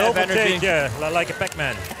 Yeah, if you can overtake, like a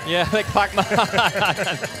Pac-Man. Yeah, like Pac-Man.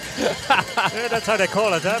 Yeah, that's how they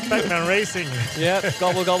call it, huh? Pac-Man racing. Yeah,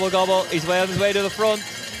 gobble, gobble, gobble. He's way on his way to the front.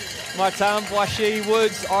 Martin, Boishy,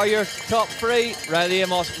 Woods are your top three. Riley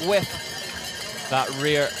Amos with that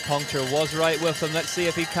rear puncture was right with him. Let's see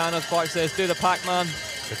if he can, as Bart says, do the Pac-Man.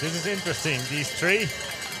 But this is interesting. These three,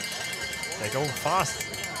 they go fast.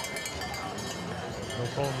 No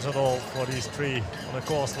problems at all for these three on a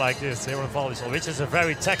course like this here in Val Di Sole, which is a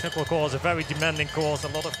very technical course, a very demanding course, a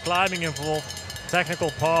lot of climbing involved, technical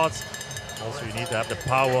parts. Also, you need to have the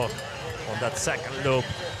power on that second loop.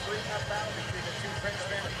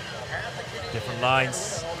 Different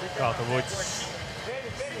lines, Carter Woods.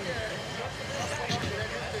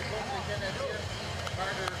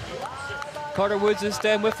 Carter Woods is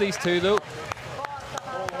staying with these two though.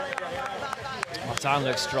 Martin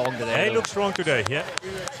looks strong today. Yeah, he looks strong today, yeah.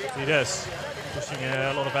 He does. Pushing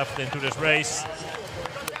a lot of effort into this race.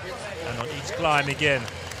 And on each climb again.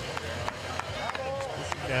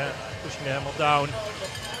 Pushing the hammer down.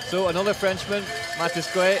 So another Frenchman, Mathis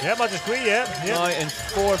Gray. Yeah, Mathis Gray, yeah. Now in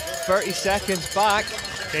 30 seconds back.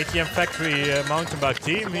 KTM Factory mountain bike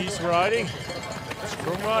team, he's riding.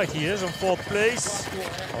 Strong ride, he is on 4th place. On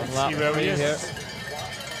Let's see where he is. Here.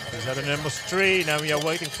 He's at the number 3, now we are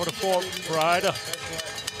waiting for the 4th rider.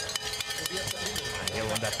 Here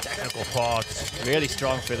on that technical part. Really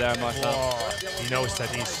strong for there, Martin. Oh, he knows that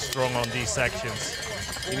he's strong on these sections.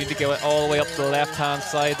 You need to go all the way up to the left-hand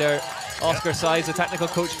side there. Oscar Size, the technical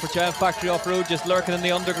coach for Giant Factory Off-Road, just lurking in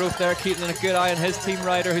the undergrowth there, keeping a good eye on his team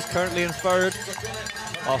rider, who's currently in 3rd.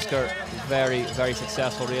 Oscar, very, very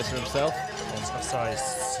successful racer himself. Oscar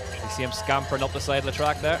Size. You see him scampering up the side of the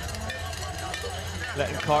track there,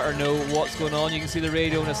 letting Carter know what's going on. You can see the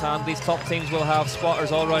radio in his hand. These top teams will have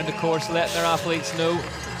spotters all around the course, letting their athletes know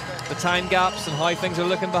the time gaps and how things are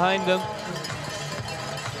looking behind them.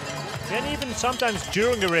 And even sometimes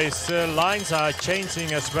during the race, lines are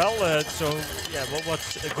changing as well. So yeah,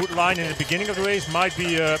 what's a good line in the beginning of the race might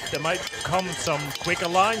be, there might come some quicker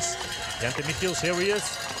lines. Jente Michiels, here he is.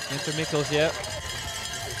 Jente Michiels, yeah.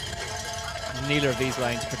 Neither of these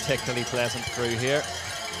lines particularly pleasant through here.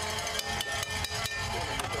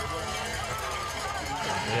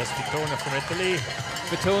 Yes, Vitona from Italy.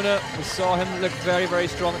 Vitona, we saw him look very, very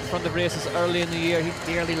strong at the front of races early in the year. He'd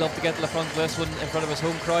dearly love to get to the front of this one in front of his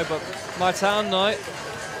home crowd, but Martin now,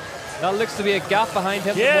 that looks to be a gap behind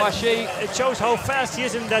him. Yeah, Boishy. It shows how fast he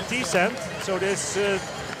is in that descent. So there's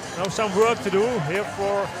now some work to do here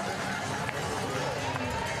for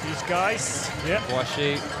these guys. Yeah.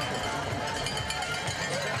 Boishy.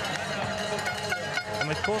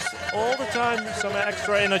 And it costs all the time some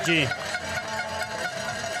extra energy.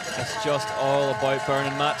 It's just all about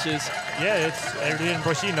burning matches. Yeah, it's Adrien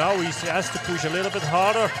Brochy now. He has to push a little bit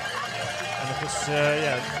harder. And it was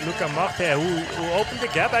Luca Martin who opened the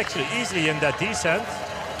gap actually easily in that descent.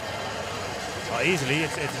 Well, easily,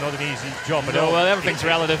 it's not an easy job at all. No, well, everything's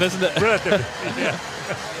relative, isn't it? Relative,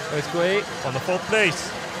 yeah. It's great. On the 4th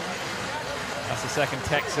place. That's the second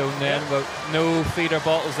tech zone then, but no feeder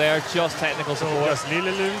bottles there, just technical support. So that's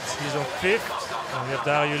Lillelund, he's on 5th. And we have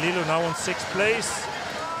Dario Lillo now on 6th place.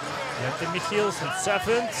 Jente Michiels in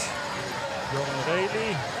 7th. Joran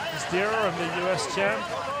Reilly is there, and the US champ.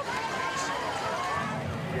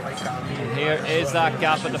 And here is that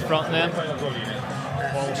gap at the front then.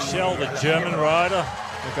 Paul Schell, the German rider.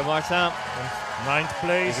 Look at Martin. 9th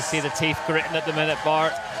place. You can see the teeth gritting at the minute,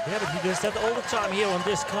 Bart. Yeah, but he does that all the time here on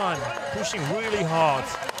this climb. Pushing really hard.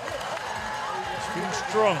 He's feeling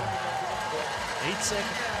strong. 8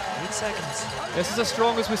 seconds. 8 seconds. This is as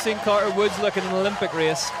strong as we've seen Carter Woods look in an Olympic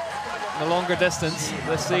race. The longer distance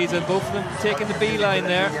this season. Both of them taking the B line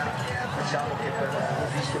there.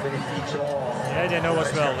 Yeah, they know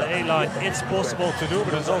as well. The A line, it's possible to do,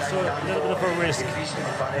 but it's also a little bit of a risk.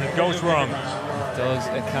 And it goes wrong. It does.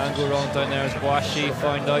 It can go wrong down there, as Boishy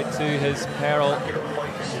found out to his peril.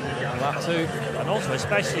 That too. And also,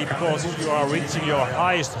 especially because you are reaching your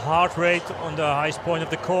highest heart rate on the highest point of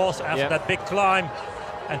the course after that big climb,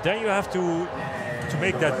 and then you have to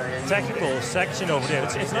make that technical section over there.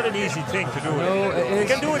 It's not an easy thing to do. No, it is. You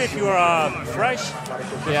can do it if you are fresh.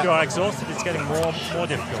 If you are exhausted, it's getting more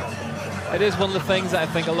difficult. It is one of the things that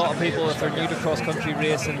I think a lot of people, if they're new to cross-country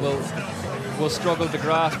racing, will struggle to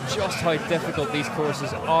grasp just how difficult these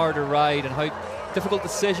courses are to ride and how difficult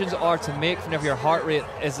decisions are to make whenever your heart rate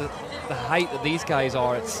is at the height that these guys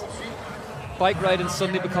are. It's bike riding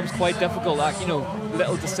suddenly becomes quite difficult. That, you know,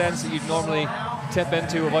 little descents that you'd normally tip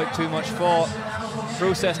into without too much thought,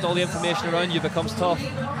 processing all the information around you becomes tough.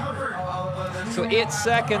 So 8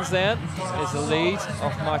 seconds then is the lead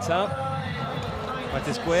of Martin.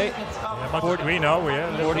 Mathis Guay. 43 now,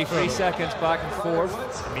 yeah. 43 seconds back and forth.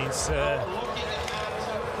 It means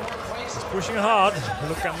he's pushing hard.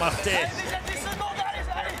 Look at Martin.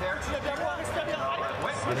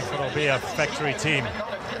 I think it'll be a factory team.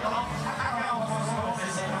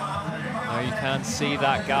 Now you can see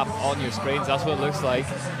that gap on your screens. That's what it looks like.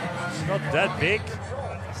 It's not that big.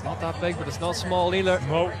 It's not that big, but it's not small either.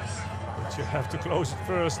 No, but you have to close it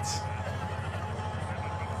first.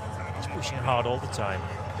 He's pushing hard all the time.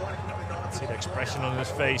 See the expression on his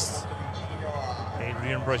face.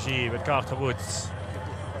 Adrien Brochy with Carter Woods.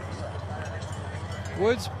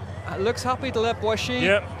 Woods looks happy to let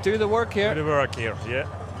Boishy do the work here. Do the work here, yeah.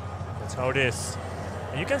 That's how it is.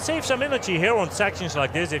 And you can save some energy here on sections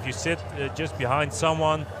like this if you sit just behind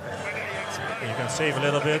someone. You can save a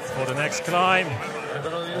little bit for the next climb.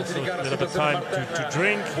 Also a little bit of time to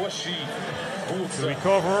drink, to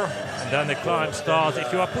recover, and then the climb starts.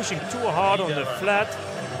 If you are pushing too hard on the flat,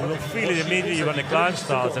 you will feel it immediately when the climb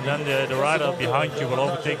starts, and then the rider behind you will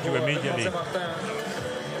overtake you immediately.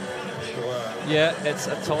 Yeah, it's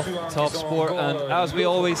a tough sport, and as we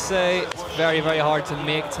always say, it's very, very hard to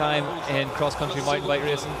make time in cross-country mountain bike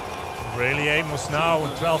racing. Really, Amos now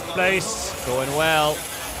in 12th place. Going well.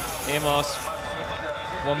 Amos,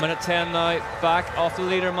 1 minute 10 now, back off the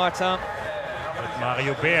leader, Martin. With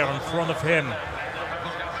Mario Bear in front of him.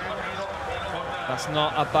 That's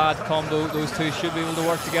not a bad combo. Those two should be able to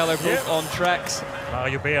work together, both on treks.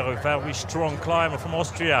 Mario Bear, a very strong climber from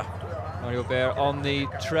Austria. Mario Bear on the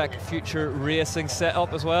Trek Future Racing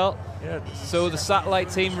setup as well. Yeah. So the satellite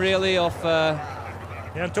team really of...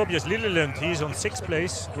 and Tobias Lillelund, he's on 6th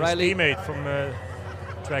place. His teammate from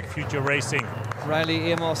Trek Future Racing.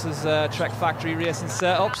 Riley Amos's Trek Factory Racing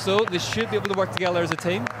setup. So they should be able to work together as a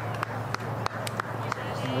team.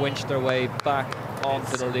 Winch their way back on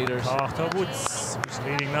to the leaders. Carter Woods, who's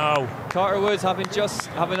leading now. Carter Woods, having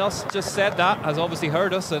us just said that, has obviously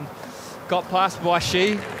heard us and got past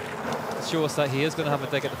Boishy to show us that he is going to have a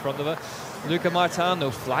dig at the front of it. Luca Martin,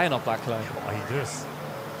 though, flying up that climb. Oh, he does.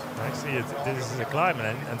 Actually, this is a climb,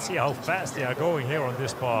 and see how fast they are going here on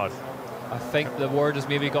this part. I think the word has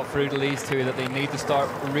maybe got through to these two that they need to start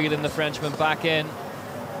reeling the Frenchman back in.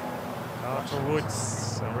 Carter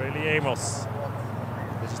Woods and Ray Amos.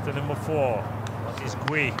 This is the number 4. That is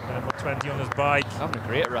Gui, the number 20 on his bike. Having a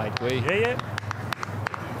great ride, Gui. Yeah.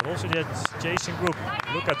 But also the Jason group.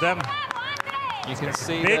 Look at them. You can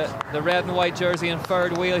see the red and white jersey and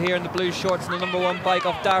third wheel here in the blue shorts and the number 1 bike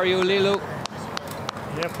of Dario Lillo.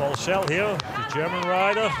 Yeah, Paul Schell here, the German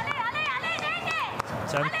rider.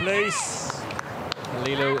 10th place.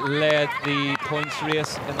 Lillo led the points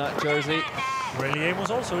race in that jersey. Ray Amos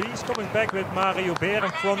also, he's coming back with Mario Beer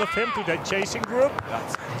in front of him to that chasing group.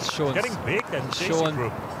 It's showing, getting big, that chasing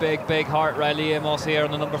group. Big heart, Riley Amos here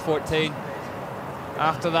on the number 14.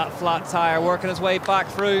 After that flat tyre, working his way back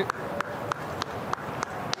through.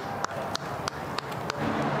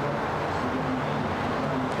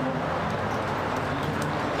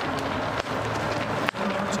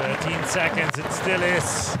 Seconds, it still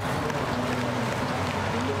is.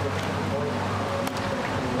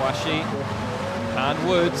 Washi and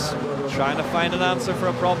Woods trying to find an answer for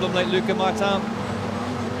a problem like Luca Martin.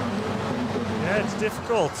 Yeah, it's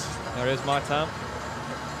difficult. There is Martin.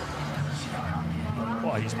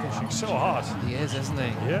 Oh, he's pushing so hard. He is, isn't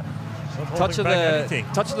he? Yeah. Touch of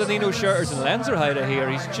the Nino Schurters and Lenzerheide here.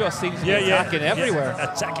 He just seems to be attacking everywhere.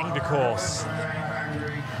 Yeah, attacking the course.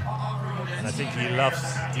 And I think he loves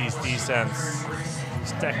these descents,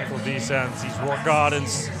 these technical descents, these rock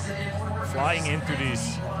gardens, flying into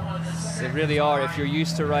these. They really are. If you're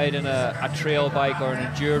used to riding a trail bike or an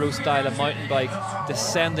enduro style of mountain bike,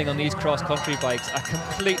 descending on these cross-country bikes, a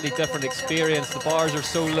completely different experience. The bars are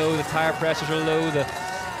so low, the tire pressures are low, the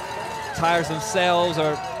tires themselves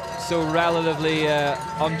are so relatively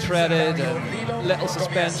untreaded, and little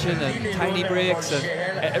suspension and tiny brakes, and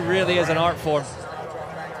it really is an art form.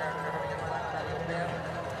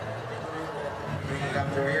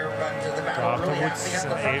 Carter Woods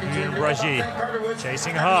and Adrian Raji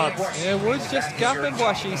chasing hard. Yeah, Woods just gapping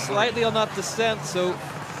Boishy slightly on that descent, so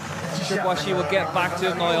I'm sure Boishy will get back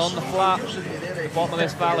to him now on the flat, the bottom of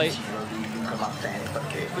this valley.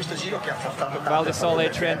 Val Di Sole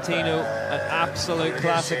Trentino, an absolute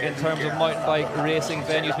classic in terms of mountain bike racing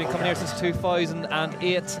venues. Been coming here since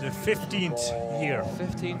 2008. The 15th year.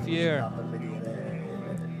 15th year.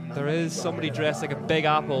 There is somebody dressed like a big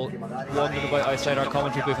apple wandering about outside our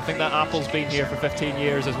commentary booth. I think that apple's been here for 15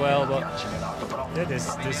 years as well. But yeah,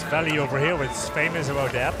 this valley over here, it's famous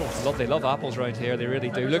about the apples. They love apples around here, they really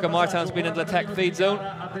do. Luca Martin's been into the tech feed zone.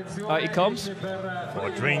 Out he comes. For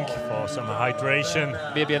a drink, for some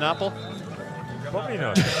hydration. Maybe an apple. Probably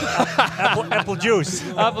not. apple juice.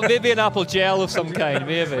 Maybe an apple gel of some kind,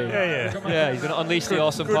 maybe. Yeah, he's going to unleash the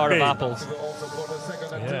awesome power of apples.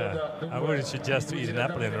 Yeah, I wouldn't suggest to eat an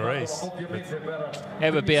apple in a race.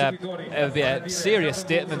 It would be a serious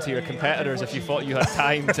statement to your competitors if you thought you had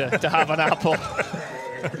time to have an apple.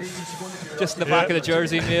 Just in the back of the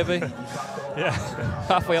jersey, maybe. Yeah.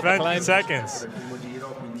 Halfway up the climb. 20 seconds.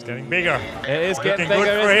 It's getting bigger. It is getting looking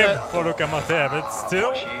bigger, good for isn't him, for Luca Martin, but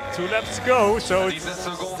still 2 laps to go, so it's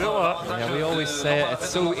still up. Yeah, we always say it, it's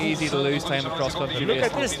so easy to lose time across country. Look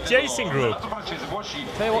at this chasing group.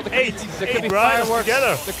 Tell you what, there could be riders fireworks.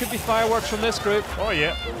 Together. There could be fireworks from this group. Oh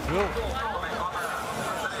yeah, cool.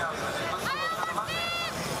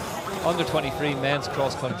 Under 23 men's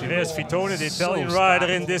cross country. There's Vitone, the Italian rider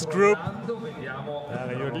in this group.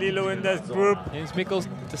 Dario Lillo in that group. James Mikkels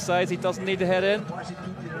decides he doesn't need to head in.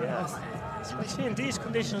 Yes, especially in these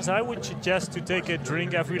conditions, I would suggest to take a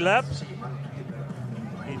drink every lap.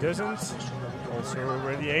 He doesn't. Also,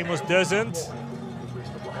 already Amos doesn't.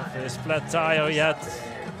 Have his flat tire yet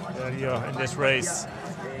earlier in this race.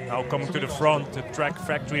 Now coming to the front, the track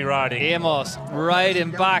factory riding. Amos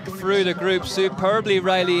riding back through the group superbly.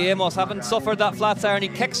 Riley Amos having suffered that flat tire, and he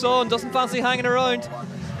kicks on, doesn't fancy hanging around.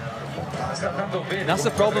 And that's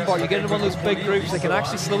the problem, Bart. You get into one of those big groups, they can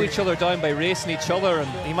actually slow each other down by racing each other,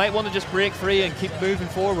 and you might want to just break free and keep moving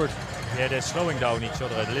forward. Yeah, they're slowing down each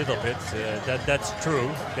other a little bit. That's true.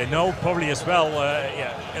 They know probably as well,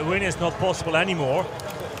 a win is not possible anymore.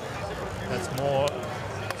 That's more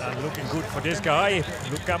looking good for this guy,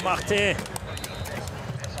 Luca Martin.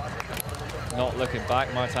 Not looking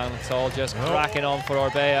back, Martin at all, just cracking on for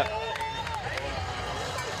Orbea.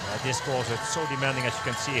 This course is so demanding, as you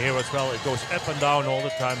can see here as well. It goes up and down all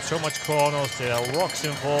the time. So much corners, there are rocks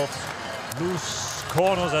involved, loose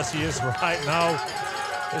corners as he is right now.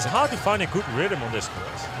 It's hard to find a good rhythm on this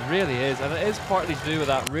course. It really is, and it is partly to do with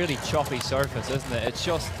that really choppy surface, isn't it? It's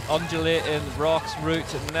just undulating, rocks,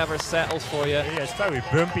 roots, it never settles for you. Yeah, it's very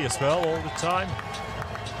bumpy as well all the time.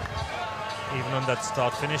 Even on that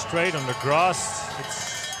start-finish straight on the grass,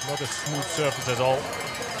 it's not a smooth surface at all.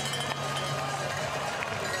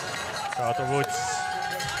 Carter Woods,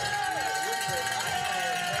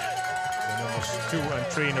 the numbers 2 and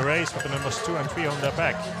 3 in the race, with the numbers 2 and 3 on their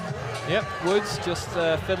back. Yep, Woods just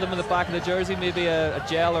fiddling with the back of the jersey, maybe a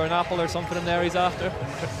gel or an apple or something in there he's after.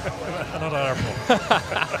 Another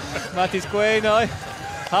apple. Mathis Quay now,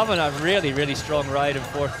 having a really, really strong ride in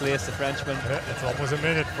 4th place, the Frenchman. Yeah, it's almost a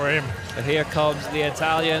minute for him. But here comes the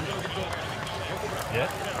Italian. Yeah,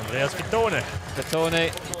 Andreas Vitone.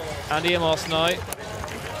 Vitone and Amos now.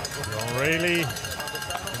 John Rayleigh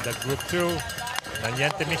in that group 2. And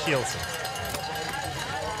Jente Michielsen,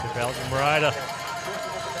 the Belgian rider.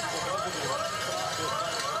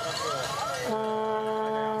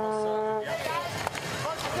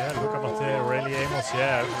 Rayleigh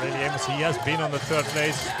Amos, he has been on the 3rd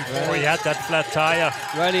place before he had that flat tire.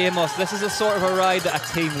 Rayleigh Amos, this is a sort of a ride that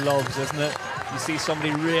a team loves, isn't it? You see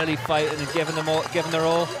somebody really fighting and giving their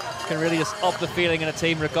all, can really just up the feeling in a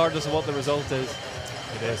team regardless of what the result is.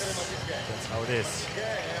 It is. That's how it is.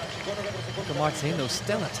 Look at Martino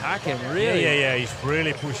still attacking, really. Yeah, he's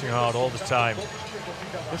really pushing hard all the time.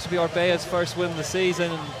 This will be Arbea's first win of the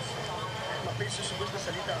season. And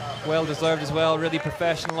well deserved as well, really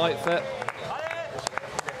professional outfit.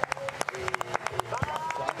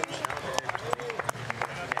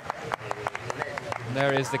 And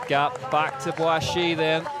there is the gap back to Boischi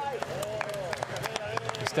then.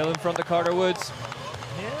 He's still in front of Carter Woods.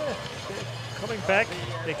 Yeah, coming back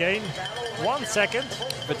again. 1 second.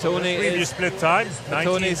 Vitone is split time.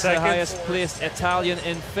 19 seconds. The highest placed Italian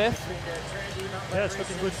in 5th. Yeah, it's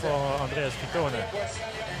looking good for Andreas Vitone.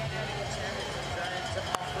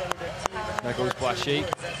 There goes Boischi.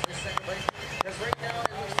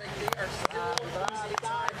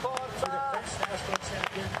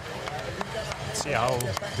 See how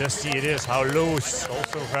dusty it is, how loose.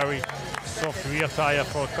 Also very soft rear tire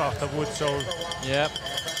for Carter Woods. So yeah,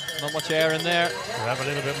 not much air in there. To have a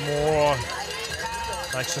little bit more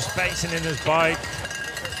like suspension in his bike.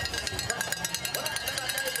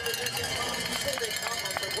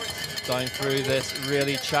 Down through this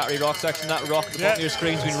really chattery rock section. That rock at the bottom of your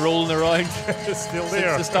screen's been rolling around. It's still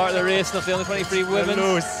there. Since the start of the race, and of the under 23 women.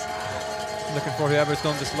 Loose. Looking for whoever's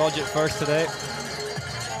going to dislodge it first today.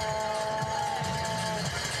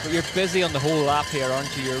 But you're busy on the whole lap here,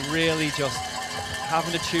 aren't you? You're really just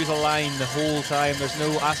having to choose a line the whole time. There's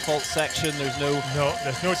no asphalt section. There's no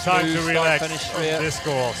time to relax on straight. This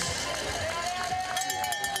course.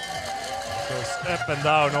 It goes up and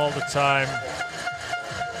down all the time.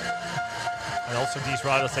 And also these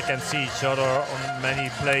riders, they can see each other on many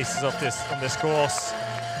places of on this course.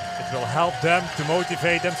 It will help them to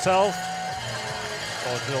motivate themselves,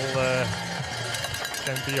 or it will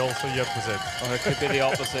can be also the opposite. Or it could be the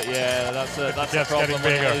opposite. Yeah, that's the problem.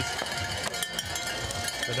 Bigger.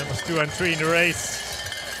 The numbers 2 and 3 in the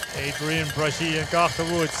race, Adrian Brachy and Carter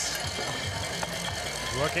Woods,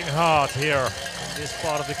 working hard here. This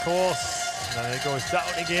part of the course, and then it goes down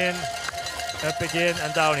again. Up again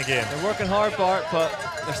and down again. They're working hard, Bart, but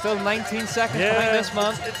they're still 19 seconds behind this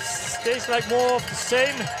man. It stays like more of the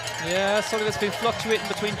same. Yeah, sort of it's been fluctuating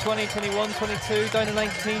between 20, 21, 22, down to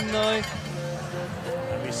 19 now.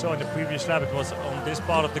 And we saw in the previous lap, it was on this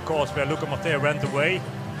part of the course where Luca Matteo ran away.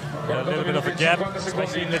 A little bit of a gap,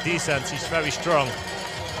 especially in the descents. He's very strong.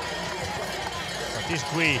 But this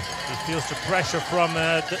Gui, he feels the pressure from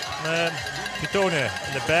Vitone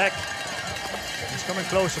in the back. He's coming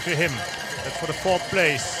closer to him. That's for the 4th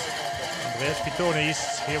place. Andreas Vitone,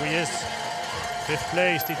 here he is. 5th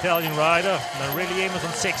place, the Italian rider. And then really Amos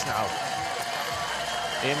on 6 now.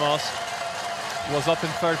 Amos was up in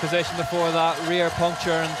 3rd position before that. Rear puncture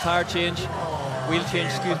and tire change, wheel change,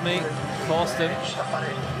 excuse me, cost him.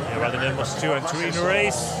 Yeah, well, the numbers 2 and 3 in the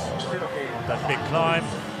race. That big climb.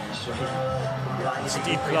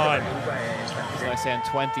 Steep climb. As I say, in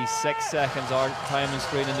 26 seconds, our time and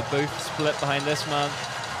screen in the booth split behind this man.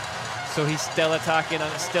 So he's still attacking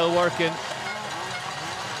and it's still working.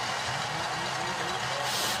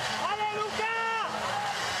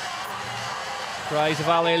 Cries of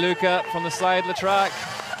Ale Luca from the side of the track.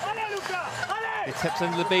 He tips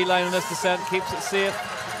into the B line on this descent, keeps it safe.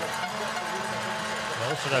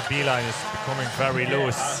 Also, that B line is becoming very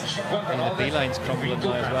loose. And the B line's crumbling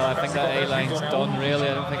now as well. I think that A line's done really.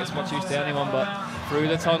 I don't think it's much use to anyone, but through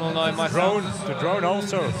the tunnel now, the drone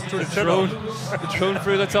also through the tunnel. The drone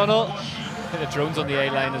through the tunnel. The drone's on the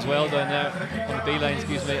A line as well down there, on the B line,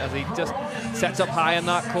 excuse me, as he just sets up high in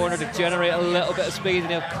that corner to generate a little bit of speed,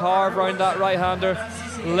 and he'll carve around that right-hander,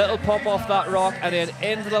 little pop off that rock, and then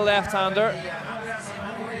into the left-hander.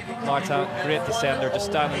 Martin, great descender, just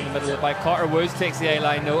standing in the middle of the bike. Carter Woods takes the A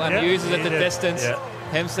line note and uses it to distance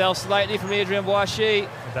himself slightly from Adrian Boishy.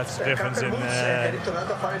 That's the difference in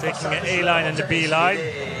taking an A line and the B line.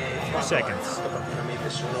 2 seconds.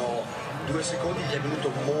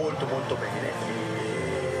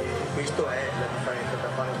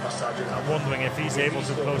 I'm wondering if he's able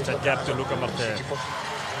to close that gap to Luca Martin.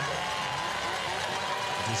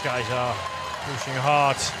 These guys are pushing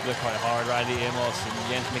hard. Look quite hard, Riley Amos and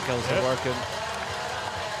Jens Mikkels are working.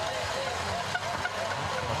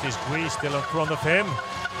 But this Grease still in front of him.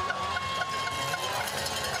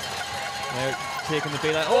 They're taking the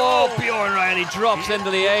B line. Oh, Bjorn Riley drops into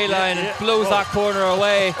the A line and blows that corner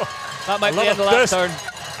away. That might be the end of that turn.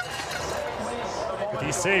 But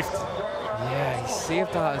he's saved. Yeah, he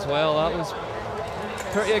saved that as well. That was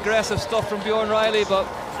pretty aggressive stuff from Bjorn Riley, but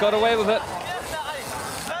got away with it.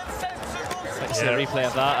 Let's see a replay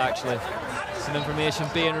of that, actually. Some information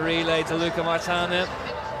being relayed to Luca Martin then.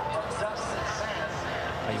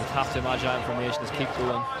 You would have to imagine that information is keep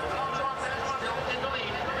going.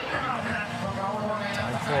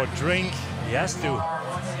 Time for a drink. He has to. He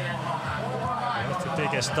has to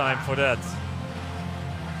take his time for that.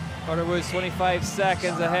 Carter Woods 25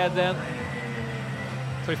 seconds ahead then.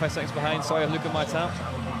 25 seconds behind, sorry, of Luca Martin.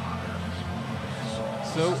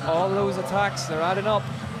 So all those attacks, they're adding up.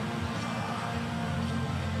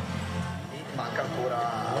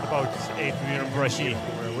 What about Adrian Boishy?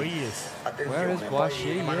 Where he is? Where is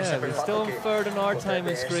Boishy? Yeah, he's still in third in our time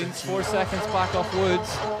in screens, 4 seconds back off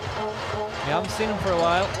Woods. We haven't seen him for a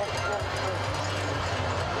while.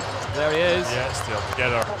 There he is. Yeah, still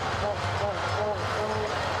together.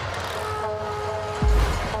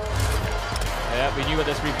 Yeah, we knew what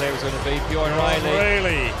this replay was going to be. Bjorn Riley.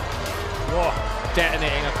 Really? Whoa.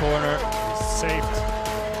 Detonating a corner. Saved.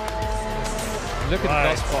 Look at the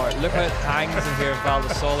dust part. Look how it hangs in here at Val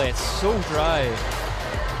Di Sole. It's so dry.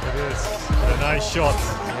 It is. A nice shot.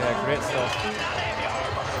 Yeah, great stuff.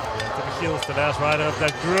 Heels the last rider of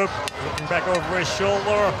that group. Looking back over his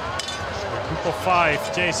shoulder. A group of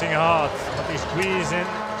 5 chasing hard. But he's squeezing.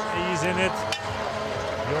 He's in it.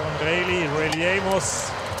 Joran Riley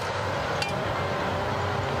Amos.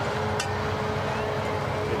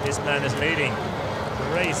 This man is leading the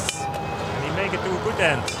race. Can he make it to a good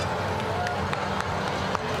end?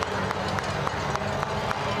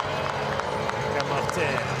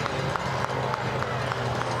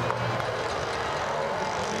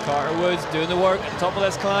 Carter Woods doing the work at the top of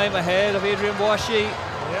this climb ahead of Adrian Boishy.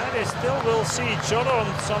 Yeah, they still will see each other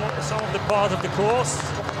on some of the part of the course.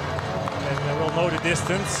 And they will know the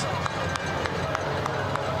distance.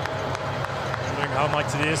 Wondering how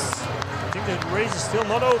much it is. I think the race is still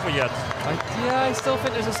not over yet. Yeah, I still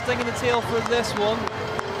think there's a sting in the tail for this one.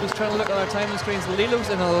 Just trying to look at our timing screens. Lilo's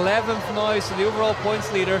in 11th now, so the overall points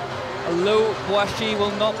leader. Although Boishy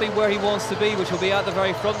will not be where he wants to be, which will be at the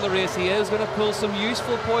very front of the race, he is going to pull some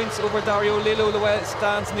useful points over Dario Lilo the way it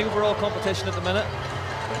stands in the overall competition at the minute.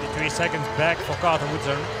 23 seconds back for Carter Woods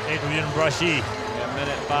and Adrian Boishy. Yeah, a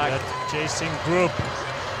minute back. That chasing group.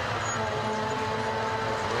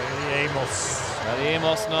 Riley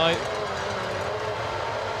Amos now.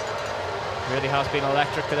 Really has been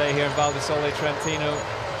electric today here in Val Di Sole Trentino.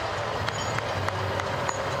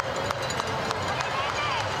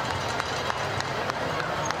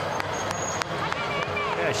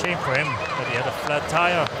 Yeah, shame for him that he had a flat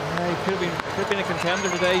tire. Yeah, he could have been a contender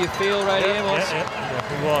today, you feel, right, Amos? Yeah,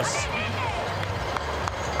 he was.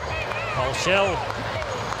 Paul Schell,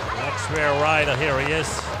 next rare rider, here he is.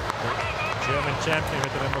 The German champion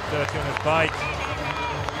with the number 30 on his bike.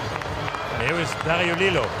 And here is Dario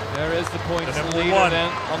Lilo. There is the points leader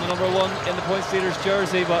then, on the number 1 in the points leader's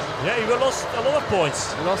jersey, but yeah, he lost a lot of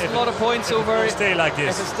points. He lost a lot of points over. If it stay like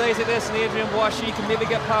this. If it stays like this, and Adrian Boishy can maybe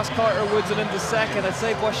get past Carter Woods and into second, I'd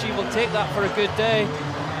say Boishy will take that for a good day.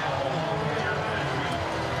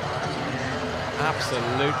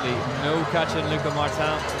 Absolutely no catching Luca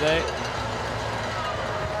Martin today.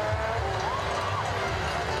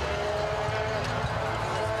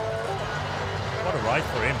 What a ride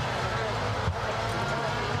for him.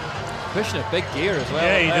 Pushing a big gear as well.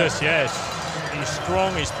 Yeah, he does, yes. He's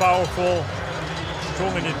strong, he's powerful,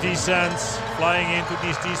 strong in the descents, flying into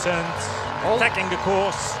these descents, attacking the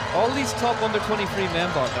course. All these top under 23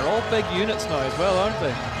 men, they're all big units now as well, aren't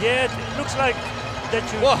they? Yeah, it looks like that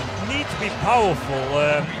you need to be powerful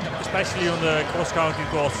especially on the cross-country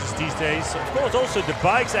courses these days. Of course, also the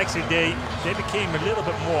bikes actually they became a little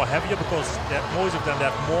bit more heavier because most of them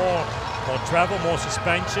have more travel, more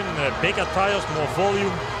suspension, bigger tires, more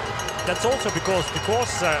volume. That's also because the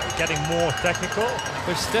courses are getting more technical.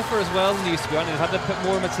 They're stiffer as well than they used to be. They've had to put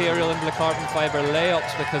more material into the carbon fibre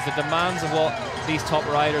layups because the demands of what these top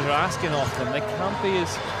riders are asking of them, they can't be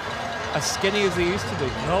as skinny as they used to be.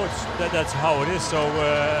 No, that's how it is. So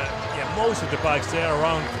yeah, most of the bikes they're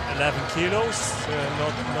around 11 kilos,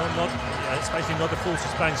 especially not a full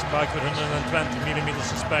suspension bike with 120mm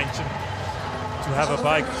suspension. To have a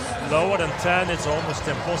bike lower than 10, it's almost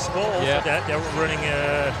impossible. Also, they're running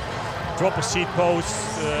dropper seat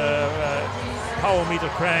posts, power meter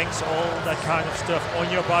cranks, all that kind of stuff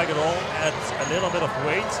on your bike. It all adds a little bit of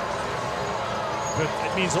weight, but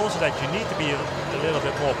it means also that you need to be a little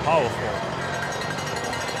bit more powerful.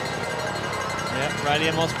 Yeah, Riley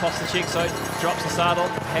almost puffs the cheeks out, drops the saddle,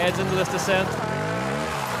 heads into this descent.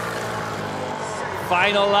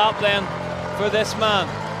 Final lap then for this man,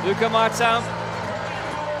 Luca Martin.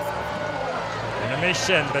 In a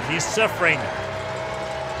mission, but he's suffering.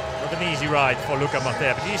 Not an easy ride for Luca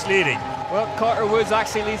Martin, but he's leading. Well, Carter Woods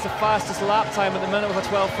actually leads the fastest lap time at the minute with a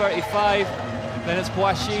 12:35. Then it's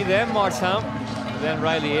Boishy, then Martin, then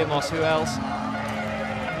Riley Amos. Who else?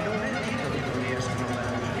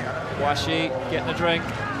 Boishy getting a drink.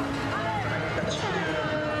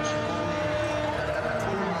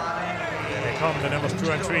 Here come the numbers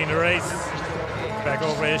 2 and 3 in the race. Back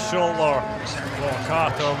over his shoulder for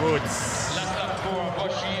Carter Woods.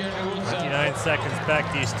 29 seconds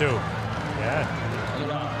back, these two. Yeah.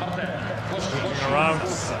 Looking around.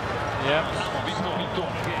 Yeah.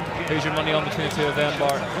 Who's your money on between the two of them,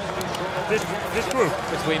 Bart? This group.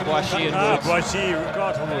 Between Boishy and Woods. Boishy,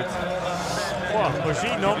 Carter Woods. Well,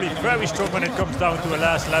 Boishy normally very strong when it comes down to a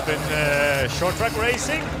last lap in short track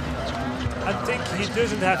racing. I think he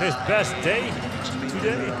doesn't have his best day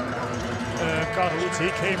today. Carter Woods, he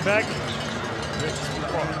came back.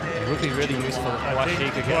 It would be really useful if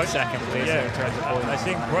Boishy could get second place in terms of points. I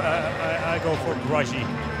think I go for Boishy.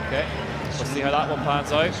 Okay, we'll see how that one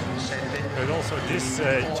pans out. But also this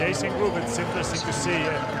chasing group, it's interesting to see.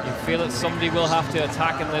 You feel that somebody will have to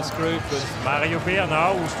attack in this group. With Mario Beer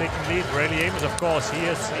now, who's taking lead. Riley Amos, of course, he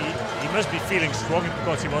must be feeling strong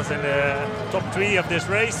because he was in the top 3 of this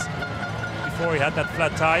race before he had that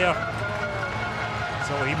flat tire.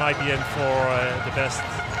 So he might be in for the best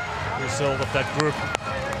result of that group.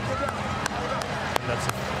 And that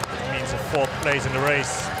means a 4th place in the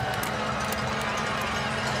race.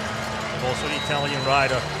 Also the Italian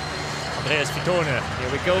rider, Andreas Vitone.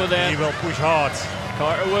 Here we go then. He will push hard.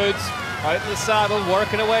 Carter Woods out of the saddle,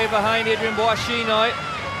 working away behind Adrian Boishy now.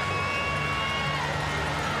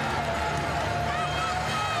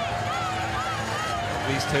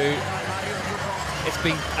 These two, it's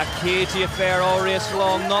been a cagey affair all race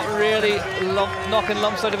long, not really knocking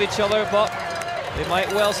lumps out of each other, but they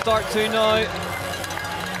might well start to now.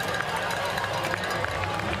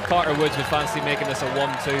 Carter Woods would fancy making this a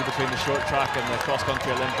 1-2 between the short track and the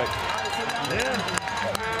cross-country Olympic. Yeah.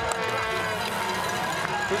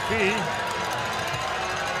 Could be.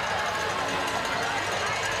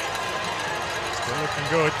 Still looking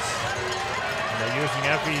good. And they're using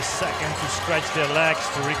every second to stretch their legs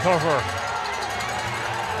to recover.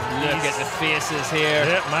 Look at the faces here.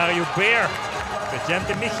 Yeah, Mario Beer.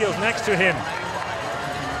 Vicente Michiels next to him.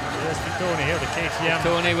 There's Vitone here, the KTM.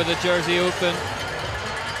 Tony with the jersey open.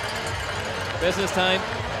 Business time.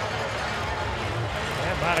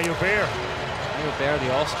 Yeah, Mario Beer. Mario Beer,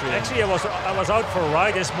 the Austrian. Actually, I was out for a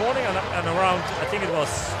ride this morning, and around, I think it was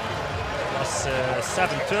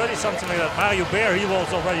 7:30, something like that. Mario Beer, he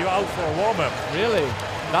was already out for a warm-up. Really?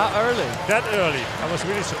 That early? That early. I was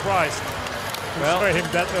really surprised to see him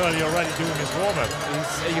that early already doing his warm-up.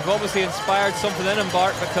 You've obviously inspired something in him,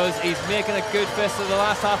 Bart, because he's making a good fist of the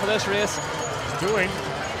last half of this race. He's doing.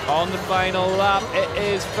 On the final lap, it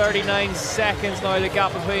is 39 seconds now, the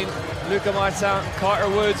gap between Luca Martin and Carter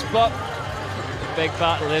Woods, but the big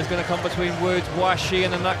battle is going to come between Woods, Boishy,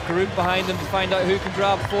 and then that group behind them to find out who can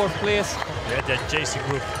grab 4th place. Yeah, that chasing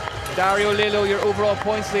group. Dario Lillo, your overall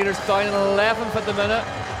points leader, is down in 11th at the minute.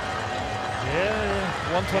 Yeah.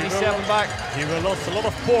 127 back. He will lose a lot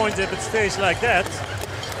of points if it stays like that.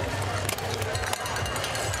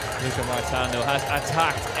 Luca Martin has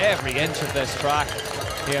attacked every inch of this track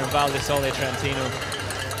here in Val Di Sole Trentino.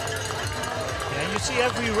 Yeah, you see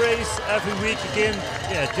every race, every week again,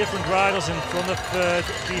 different riders in front of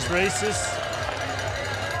these races.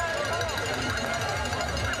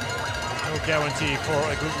 No guarantee for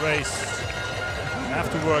a good race. You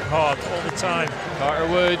have to work hard all the time. Carter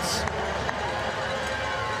Woods.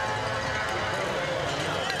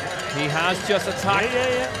 He has just attacked.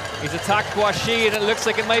 He's attacked Boishy, and it looks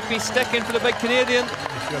like it might be sticking for the big Canadian.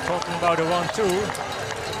 If you're talking about a 1-2.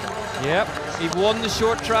 Yep, he won the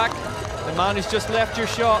short track. The man who's just left your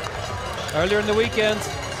shot earlier in the weekend,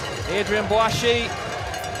 Adrien Boishy.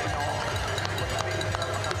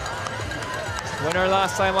 Winner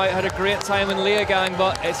last time out, had a great time in Leogang,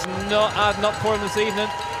 but it's not adding up for him this evening.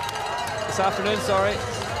 This afternoon, sorry.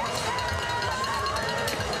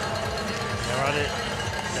 There are the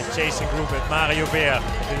chasing group with Mario Beer.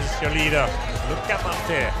 This is your leader. Look at up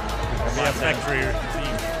there. Beer Factory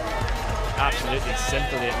team. Absolutely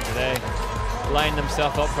scintillating today. Lined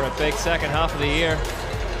himself up for a big second half of the year.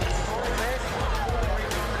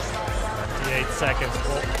 28 seconds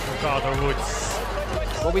for Carter Woods.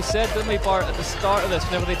 Well, we said, didn't we, Bart, at the start of this,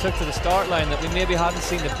 whenever they took to the start line, that we maybe hadn't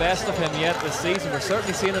seen the best of him yet this season. We're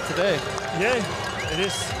certainly seeing it today. Yeah, it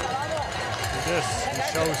is. It is. He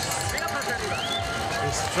shows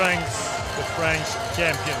his strength, the French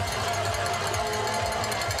champion.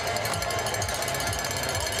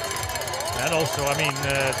 And also, I mean,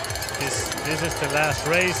 this is the last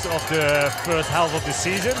race of the first half of the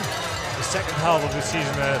season. The second half of the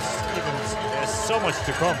season there's so much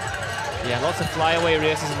to come. Yeah, lots of flyaway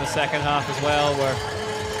races in the second half as well, where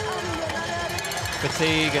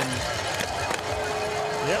fatigue and...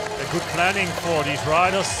 Yeah, a good planning for these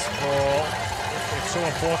riders, it's so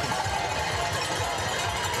important.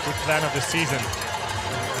 Good plan of the season.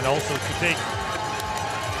 And also to take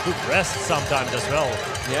good rest sometimes as well.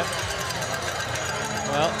 Yeah.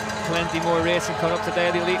 Well, plenty more racing coming up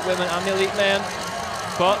today, the elite women and the elite men.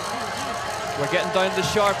 But we're getting down to the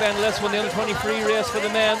sharp end of this one, the under-23 race for the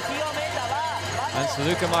men. And it's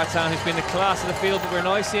Luca Martin who's been the class of the field, but we're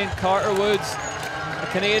now seeing Carter Woods, a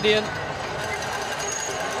Canadian,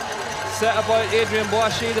 set about Adrien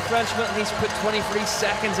Boishy, the Frenchman, and he's put 23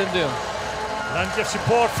 seconds into him. Plenty of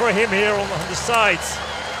support for him here on the sides.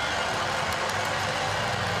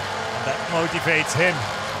 That motivates him.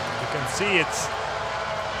 You can see it.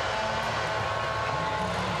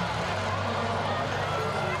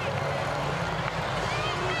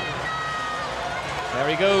 There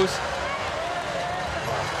he goes.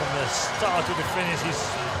 From the start to the finish, he's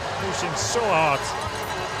pushing so hard.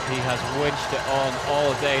 He has winched it on all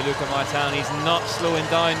day, Luca Martin. He's not slowing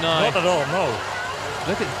down now. Not at all, no.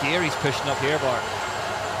 Look at the gear he's pushing up here, Bart.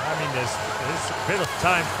 I mean, there's a bit of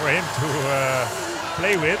time for him to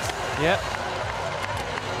play with. Yep.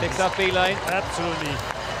 Picks up B-line. Absolutely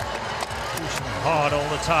pushing hard all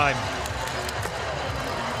the time.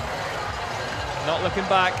 Not looking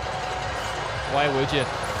back. Why would you?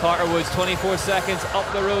 Carter Woods 24 seconds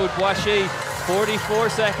up the road. Boishy 44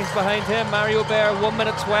 seconds behind him. Mario Bear 1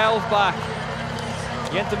 minute 12 back.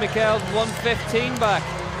 Jente Michael 1:15 back.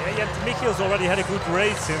 Yeah, Jente Michael's already had a good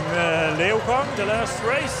race in Leogang, the last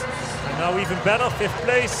race. And now even better, 5th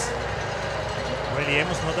place. Really,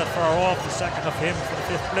 Emmer's not that far off. The second of him for the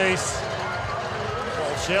 5th place.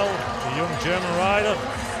 Paul Schell, the young German rider.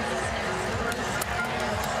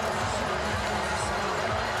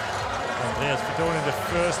 Andreas Fitoni, the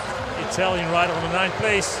first Italian rider on the 9th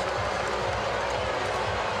place.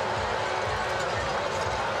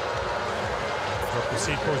 The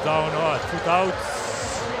seat goes down, foot out.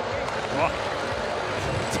 Oh.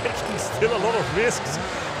 Taking still a lot of risks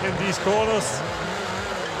in these corners.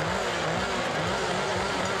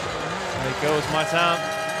 There he goes, Martin,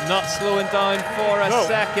 not slowing down for a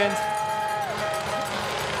second.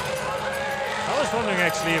 I was wondering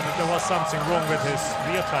actually if there was something wrong with his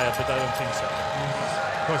rear tire, but I don't think so.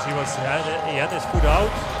 Because he had his foot out.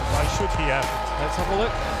 Why should he have it? Let's have a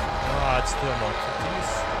look. No, it's still not.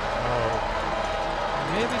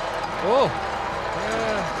 Maybe. Oh.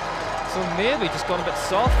 So maybe just gone a bit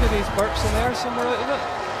soft. Maybe he's burped some air somewhere out of it.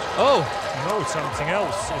 Oh. No, something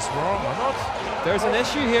else is wrong or not. There's an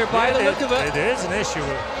issue here by the look of it. It is an issue.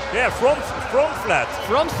 Yeah, front flat.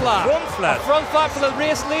 Front flat. Front flat. A front flat for the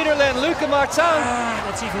race leader then, Luca Martin.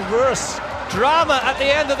 That's even worse. Drama at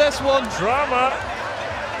the end of this one. Drama.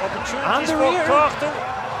 Opportunities And the for rear. Carter.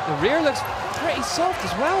 The rear looks pretty soft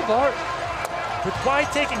as well, Bart. But why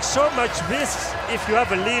taking so much risks if you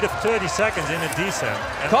have a lead of 30 seconds in a descent?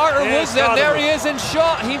 Carter Woods then, there he is in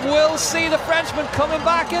shot. He will see the Frenchman coming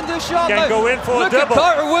back into shot. He can go in for a double. Look at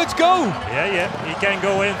Carter Woods go. Yeah, he can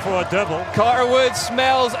go in for a double. Carter Woods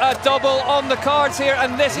smells a double on the cards here,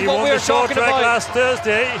 and this is what we were talking about. Last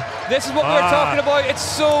Thursday. This is what we were talking about. It's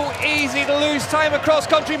so easy to lose time across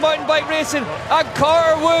country mountain bike racing, and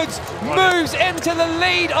Carter Woods moves into the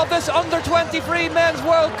lead of this under-23 Men's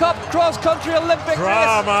World Cup cross country Olympic race.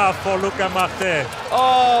 Drama for Luca Martin.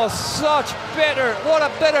 Oh, such bitter. What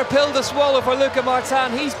a bitter pill to swallow for Luca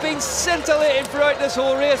Martin. He's been scintillating throughout this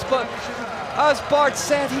whole race, but as Bart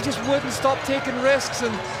said, he just wouldn't stop taking risks.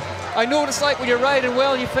 And I know what it's like when you're riding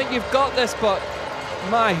well and you think you've got this, but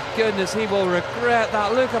my goodness, he will regret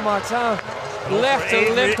that. Luca Martin left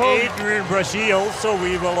to limp home. Adrian Brachy also,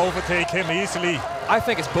 we will overtake him easily. I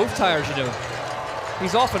think it's both tires, you know.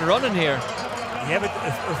 He's off and running here. Yeah, but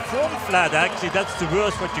a front flat, actually, that's the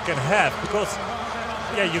worst what you can have, because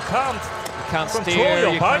yeah, you can't steer,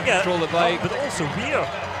 your you bike, can't control the bike. but also rear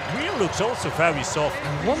looks also very soft.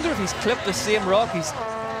 I wonder if he's clipped the same rock.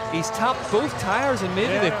 He's tapped both tires and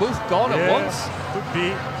maybe they've both gone at once. Could be.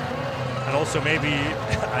 And also maybe,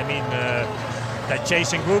 I mean, that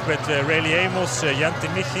chasing group with Rayleigh Amos, Jante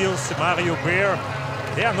Michiels, Mario Beer,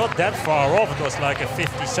 they are not that far off. It was like a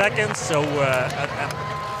 50 seconds, so...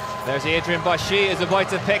 There's Adrian Brachy is about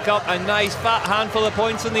to pick up a nice fat handful of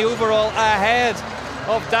points in the overall ahead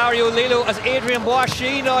of Dario Lillo as Adrian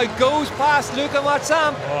Brachy now goes past Luca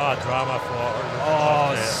Martin. Oh, drama for...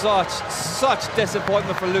 Oh, such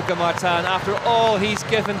disappointment for Luca Martin after all he's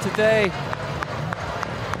given today.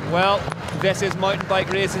 Well, this is mountain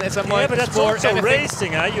bike racing. It's a mountain but that's sport. Also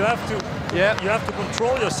racing, huh? You have to... Yeah. You have to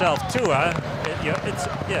control yourself too, huh?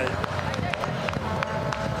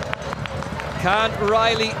 Can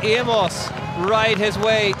Riley Amos ride his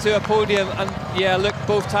way to a podium? And yeah, look,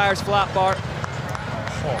 both tires flat, Bart.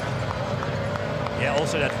 Yeah,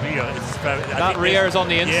 also that rear. It's very, that rear is on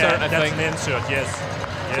the insert, I think. That's an insert,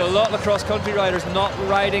 yes. So a lot of the cross-country riders not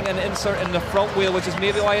riding an insert in the front wheel, which is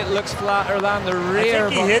maybe why it looks flatter than the rear. I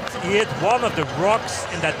think he hit one of the rocks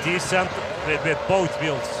in that descent with both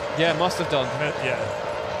wheels. Yeah, must have done. Yeah.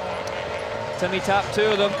 Timmy tapped two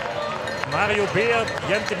of them. Mario Beer,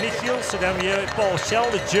 Jente Michiels, and then we have Paul Schell,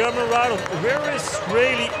 the German rider. Where is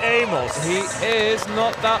Rayleigh Amos? He is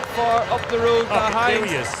not that far up the road behind. There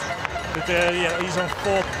he is. But he's on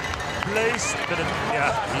 4th place, but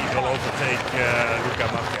he will overtake Luca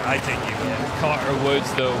Martin. I think he will. Yeah, Carter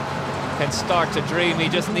Woods, though, can start to dream. He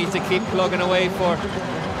just needs to keep plugging away for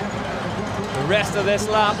the rest of this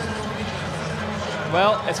lap.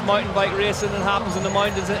 Well, it's mountain bike racing and happens in the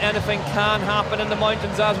mountains, and anything can happen in the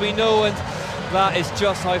mountains, as we know, and that is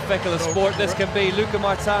just how fickle a sport this can be. Luca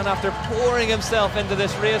Martin, after pouring himself into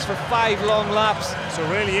this race for 5 long laps. So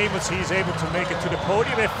Rayleigh Amos, he's able to make it to the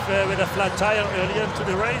podium with a flat tire earlier into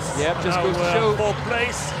the race. Yep, just goes to show. 4th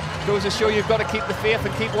place. Goes to show you've got to keep the faith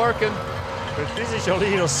and keep working. But this is your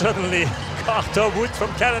leader, suddenly, Carter Woods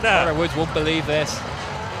from Canada. Carter Woods won't believe this.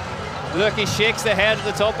 Look, he shakes the head at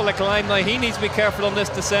the top of the climb. Now he needs to be careful on this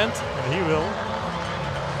descent. And he will.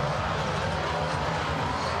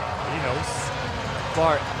 He knows.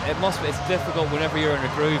 Bart, it's difficult whenever you're in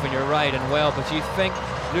a groove and you're riding well, but you think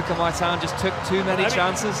Luca Martin just took too many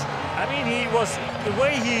chances? I mean, the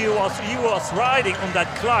way he was riding on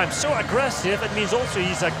that climb, so aggressive. It means also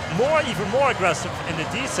he's like even more aggressive in the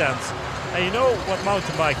descents. And you know what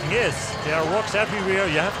mountain biking is. There are rocks everywhere.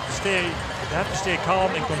 You have to stay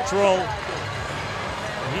calm and control.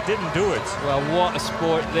 And he didn't do it. Well, what a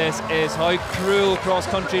sport this is. How cruel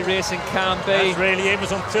cross-country racing can be. That's Rayleigh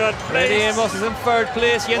Amos on 3rd place. Rayleigh Amos is in 3rd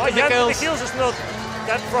place. Jente Michiels is not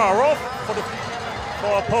that far off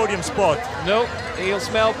for a podium spot. No, he'll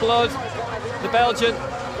smell blood. The Belgian.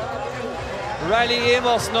 Riley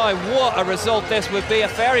Amos now, what a result this would be. A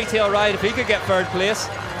fairy tale ride if he could get 3rd place.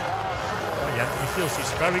 Jente Michiels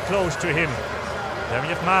is very close to him. Then we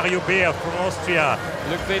have Mario Beer from Austria.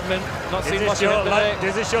 Luc Widman, not seen much of him today.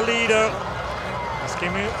 This is your leader. He's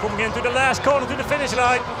coming into the last corner to the finish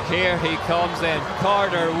line. Here he comes in.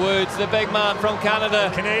 Carter Woods, the big man from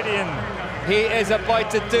Canada. Canadian. He is about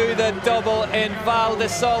to do the double in Val Di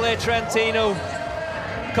Sole Trentino.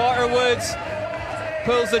 Carter Woods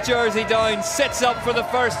pulls the jersey down, sits up for the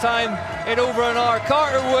first time in over an hour.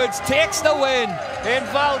 Carter Woods takes the win in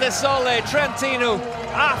Val Di Sole Trentino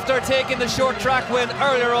after taking the short track win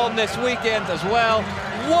earlier on this weekend as well.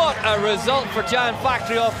 What a result for Jan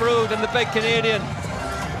Factory Off-Road and the big Canadian.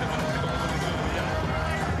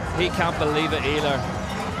 He can't believe it either.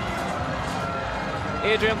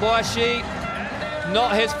 Adrian Brachy,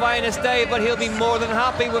 not his finest day, but he'll be more than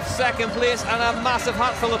happy with 2nd place and a massive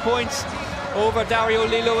hatful of points over Dario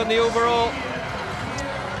Lillo in the overall.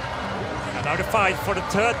 And now the fight for the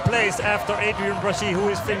 3rd place after Adrian Brachy, who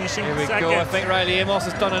is finishing 2nd. Here we go. I think Riley Amos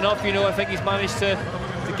has done enough. You know, I think he's managed to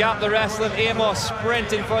gap the rest of them. Amos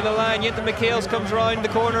sprinting for the line. Jente Michiels comes round the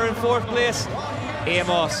corner in 4th place.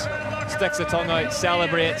 Amos sticks the tongue out,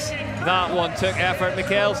 celebrates. That one took effort.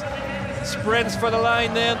 Michiels sprints for the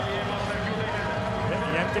line then.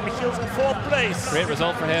 Jente Michiels in 4th place. Great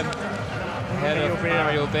result for him. Ahead of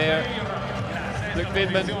Mario Beer. Luc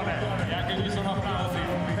Widman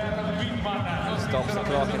stops the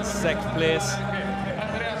clock in 6th place.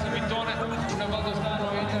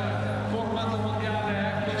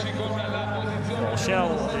 Shell,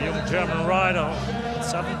 the young German rider,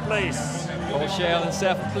 7th place. Shell in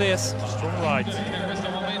 7th place. Strong ride.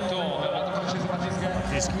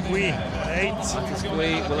 Disqui, 8th.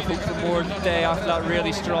 Disqui will have hoped for more today after that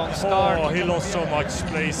really strong start. Oh, he lost so much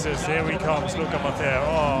places. Here he comes, Luca Martin.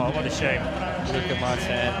 Oh, what a shame. Luca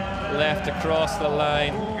Martin left across the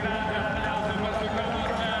line.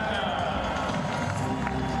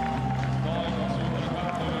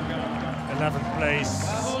 Eleventh place.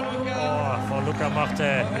 Oh, for Luca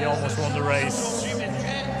Martin. He almost won the race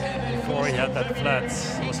before he had that flat.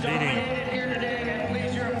 He was leading.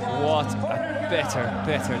 What a bitter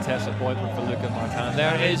disappointment for Luca Martin.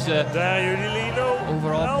 There is the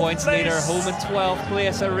overall points leader, home in 12th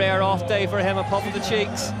place. A rare off day for him, a puff of the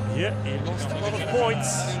cheeks. Yeah, he lost a lot of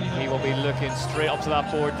points. He will be looking straight up to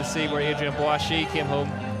that board to see where Adrien Boissy came home,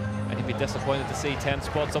 and he'd be disappointed to see 10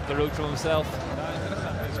 spots up the road from himself.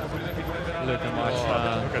 Luca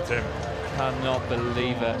Martin, look at him. Cannot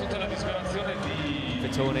believe it.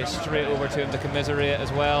 Vitone straight over to him to commiserate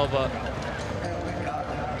as well, but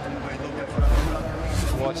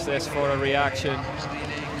watch this for a reaction.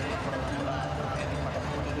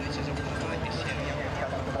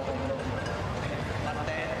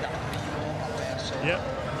 Yeah,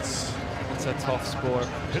 it's a tough sport.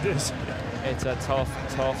 It is. It's a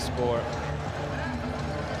tough sport.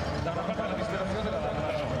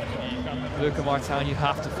 Luca Martin, you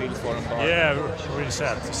have to feel for him, Bart. Yeah, really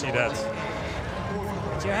sad to see that.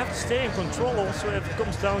 But you have to stay in control also if it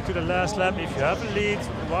comes down to the last lap. If you have a lead,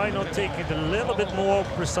 why not take it a little bit more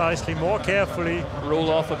precisely, more carefully? Roll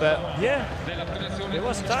off a bit. Yeah, there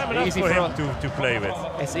was time enough for him to play with.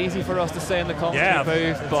 It's easy for us to say in the commentary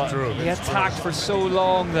booth, but he attacked for so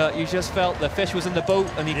long that you just felt the fish was in the boat.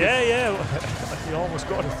 And he he almost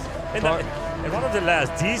got it. In one of the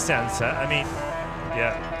last descents, I mean,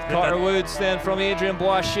 yeah. Carter Woods then from Adrien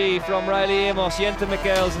Boissy, from Riley Amos, Jente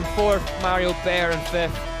Michaels in 4th, Mario Bear in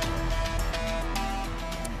 5th.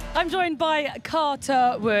 I'm joined by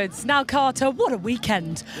Carter Woods. Now, Carter, what a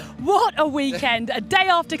weekend. What a weekend. A day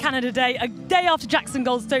after Canada Day, a day after Jackson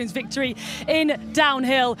Goldstone's victory in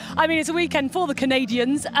downhill. I mean, it's a weekend for the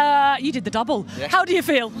Canadians. You did the double. Yeah. How do you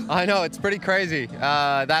feel? I know, it's pretty crazy.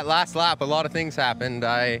 That last lap, a lot of things happened.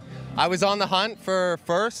 I was on the hunt for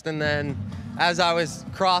first, and then as I was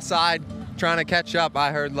cross-eyed trying to catch up,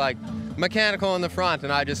 I heard like mechanical in the front,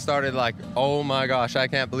 and I just started like, oh my gosh, I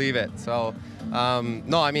can't believe it. So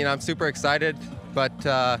no, I mean, I'm super excited, but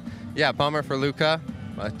yeah, bummer for Luca,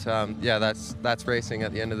 but yeah, that's racing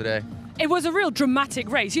at the end of the day. It was a real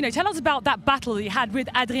dramatic race. You know, tell us about that battle that you had with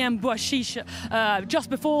Adrien Boissy just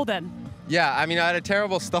before then. Yeah, I mean, I had a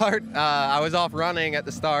terrible start. I was off running at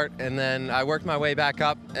the start, and then I worked my way back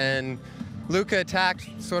up, and Luca attacked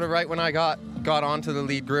sort of right when I got onto the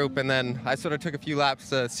lead group, and then I sort of took a few laps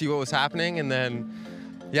to see what was happening, and then,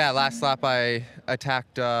 yeah, last lap I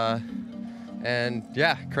attacked, and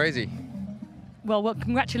yeah, crazy. Well,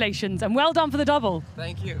 congratulations, and well done for the double.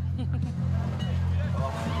 Thank you.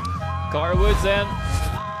 Carter Woods then.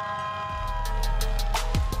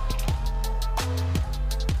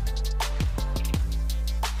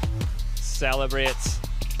 Celebrates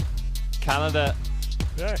Canada.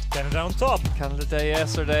 Yeah, Canada on top. Canada Day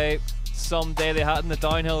yesterday. Some day they had in the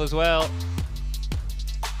downhill as well.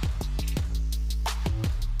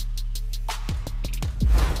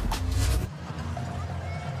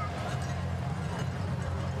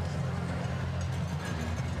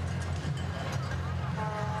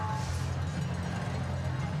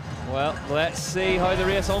 Well, let's see how the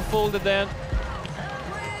race unfolded then.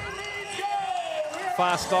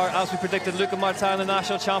 Fast start, as we predicted. Luca Martin, the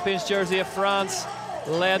national champions jersey of France,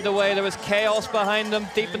 led the way. There was chaos behind him,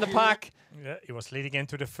 deep in the pack. Yeah, he was leading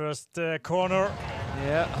into the first corner.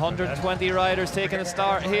 Yeah, 120 riders taking a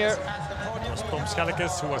start here. It was Tom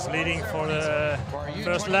Schelkes who was leading for the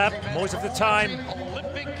first lap most of the time.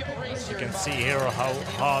 As you can see here how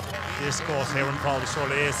hard this course here in Val Di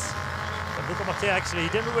Sole is. But Luca Martin actually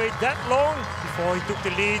didn't wait that long before he took the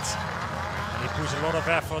lead. And he pushed a lot of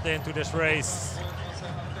effort into this race.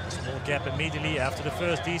 A small gap immediately after the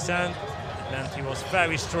first descent. It meant he was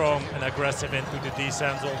very strong and aggressive into the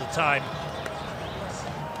descents all the time.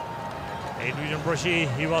 Adrien Boissy,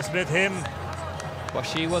 he was with him.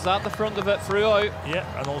 Boissy was at the front of it throughout. Yeah,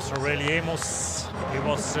 and also Riley Amos, he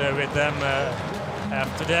was with them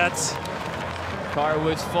after that. Carter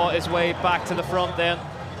Woods fought his way back to the front then.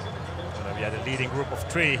 So then we had a leading group of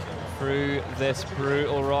 3. Through this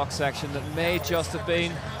brutal rock section that may just have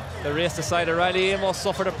been The race decided. Riley Amos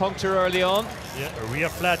suffered a puncture early on. Yeah, a rear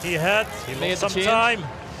flat he had. He Made lost some change. time.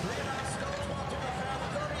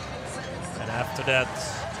 And after that,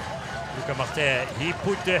 Luca Martin, he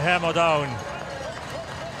put the hammer down.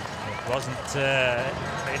 It wasn't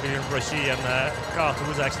Adrian Brachy and Carter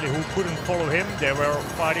Woods actually who couldn't follow him. They were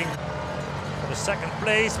fighting for the second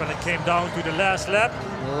place when it came down to the last lap.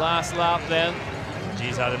 Last lap then.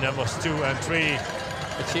 These are the numbers 2 and 3.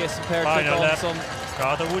 The chasing pair took Final on lap. some.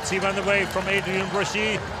 Carter Woods, he went away from Adrian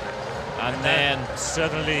Brachy. And then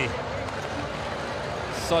suddenly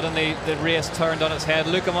the race turned on its head.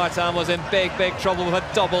 Luca Martin was in big trouble with a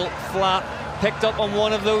double flat. Picked up on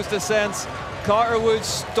one of those descents. Carter Woods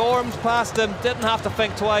stormed past him, didn't have to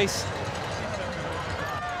think twice.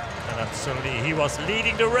 And then suddenly he was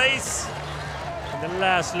leading the race in the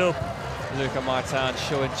last loop. Luca Martin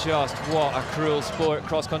showing just what a cruel sport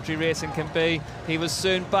cross-country racing can be. He was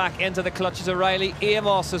soon back into the clutches of Riley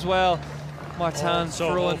Amos as well. Martin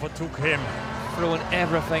overtook him. Throwing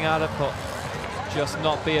everything at it, but just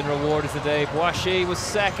not being rewarded today. Boishy was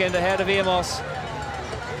second ahead of Amos.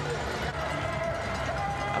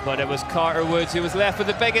 But it was Carter Woods who was left with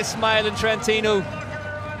the biggest smile in Trentino,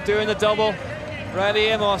 doing the double. Riley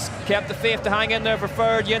Amos kept the faith to hang in there for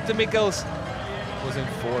third. Jente Mikkels was in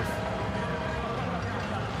fourth.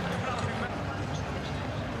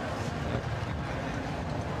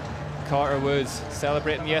 Carter Woods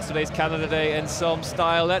celebrating yesterday's Canada Day in some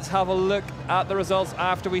style. Let's have a look at the results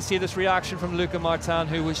after we see this reaction from Luca Martin,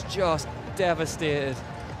 who was just devastated,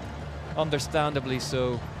 understandably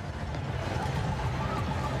so.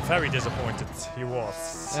 Very disappointed he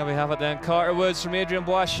was. There we have it then. Carter Woods from Adrian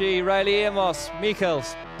Boishy, Riley Amos,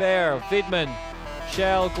 Mikkels, Bear, Wiedmann,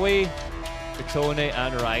 Shell, Gui, Bertone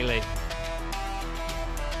and Riley.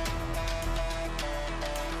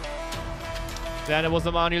 Then it was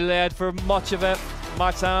the man who led for much of it.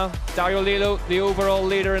 Martin, Dario Lilo, the overall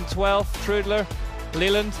leader in 12th, Trudler,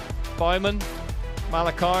 Leland, Baumann,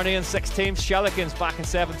 Malacarney in 16th, Schelikens back in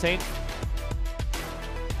 17th.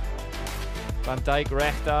 Van Dijk,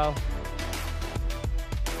 Rechtal.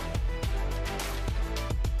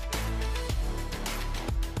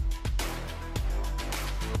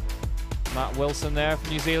 Matt Wilson there from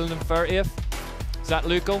New Zealand in 30th. Zat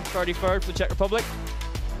Lukel, 33rd for the Czech Republic.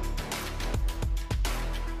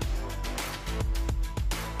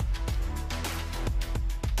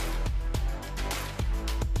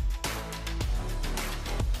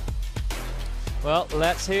 Well,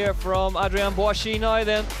 let's hear from Adrien Boishy now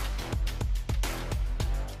then.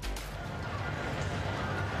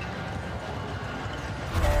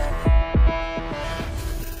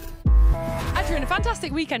 Adrien, a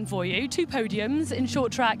fantastic weekend for you. 2 podiums in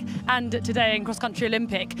short track and today in cross-country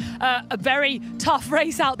Olympic. A very tough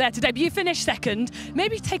race out there today, but you finished second.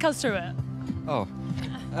 Maybe take us through it.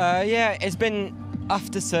 Yeah, it's been...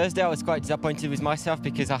 After Thursday, I was quite disappointed with myself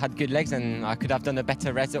because I had good legs and I could have done a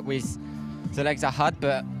better result with the legs I had,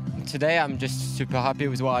 but today I'm just super happy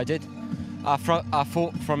with what I did. I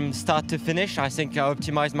thought from start to finish, I think I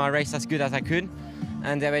optimized my race as good as I could,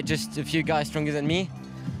 and there were just a few guys stronger than me.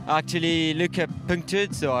 Actually, Luca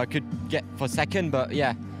punctured, so I could get for second, but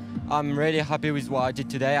yeah, I'm really happy with what I did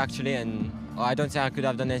today, actually, and I don't think I could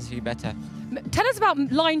have done anything better. Tell us about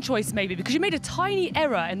line choice, maybe, because you made a tiny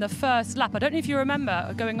error in the first lap. I don't know if you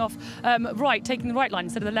remember going off right, taking the right line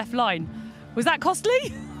instead of the left line. Was that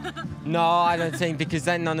costly? No, I don't think, because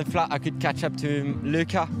then on the flat I could catch up to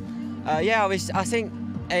Luca. Yeah, I think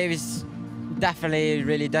it was definitely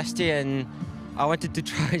really dusty, and I wanted to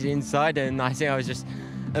try the inside, and I think I was just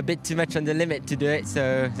a bit too much on the limit to do it,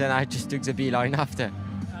 so then I just took the B line after.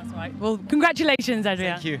 That's right. Well, congratulations,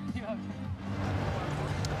 Adrien. Thank you.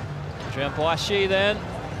 Adrien Boishy then.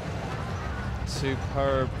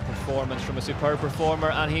 Superb performance from a superb performer,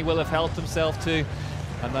 and he will have helped himself to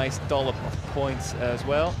a nice dollop of points as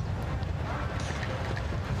well.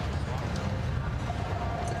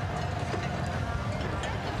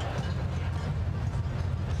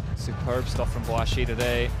 Superb stuff from Boishy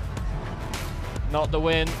today. Not the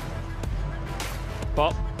win,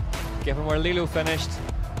 but given where Lilo finished,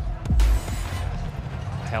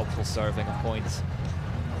 a helpful serving of points.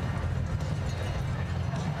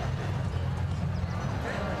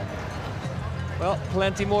 Well,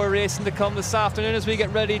 plenty more racing to come this afternoon as we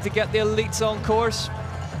get ready to get the elites on course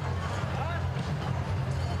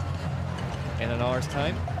in an hour's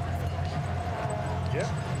time. Yeah,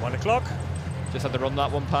 1 o'clock. Just had to run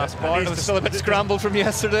that one past At Bart. least It was still a bit scrambled from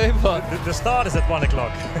yesterday, but The start is at 1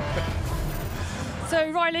 o'clock. So,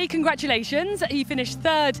 Riley, congratulations. You finished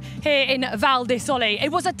third here in Val Di Sole. It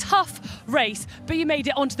was a tough race, but you made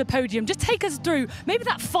it onto the podium. Just take us through maybe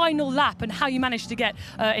that final lap and how you managed to get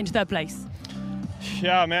into third place.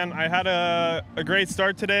 Yeah, man, I had a great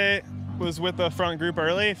start today. Was with the front group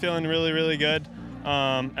early, feeling really, really good.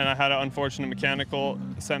 And I had an unfortunate mechanical,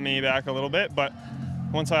 sent me back a little bit, but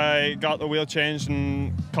once I got the wheel changed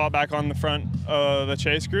and caught back on the front of the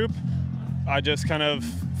chase group, I just kind of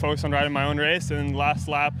focused on riding my own race. And last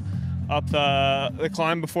lap up the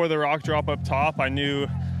climb before the rock drop up top, I knew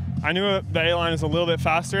the A-line is a little bit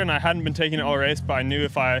faster, and I hadn't been taking it all race, but I knew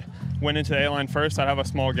if I went into the A-line first, I'd have a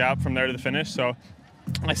small gap from there to the finish. So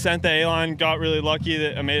I sent the A-line, got really lucky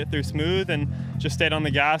that I made it through smooth and just stayed on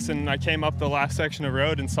the gas, and I came up the last section of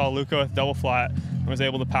road and saw Luca with double flat and was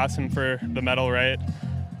able to pass him for the medal right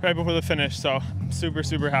before the finish. So super,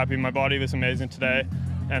 super happy. My body was amazing today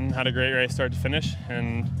and had a great race start to finish,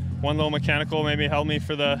 and one little mechanical maybe held me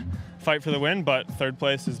for the fight for the win, but third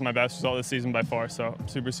place is my best result this season by far, so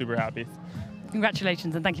super, super happy.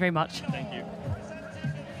 Congratulations and thank you very much. Thank you.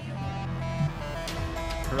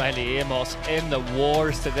 Riley Amos in the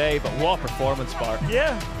wars today, but what performance, Bart.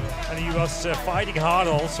 Yeah, and he was fighting hard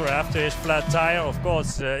also after his flat tire. Of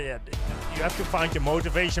course, yeah, you have to find your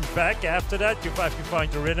motivation back after that. You have to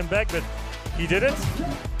find your rhythm back, but he did it,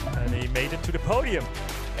 and he made it to the podium.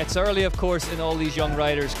 It's early, of course, in all these young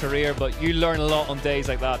riders' career, but you learn a lot on days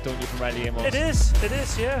like that, don't you, from Riley Amos? It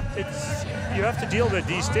is, yeah. You have to deal with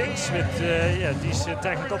these things, with these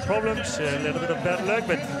technical problems, a little bit of bad luck,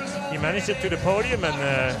 but he managed it to the podium, and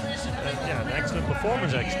yeah, an excellent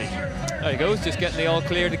performance actually. There he goes, just getting the all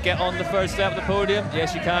clear to get on the first step of the podium.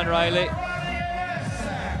 Yes, you can, Riley.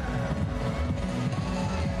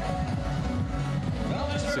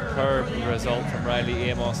 Superb result from Riley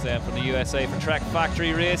Amos then from the USA for Trek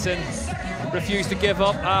Factory Racing. Refused to give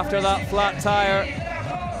up after that flat tyre.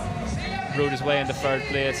 Rode his way into third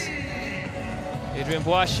place. Adrian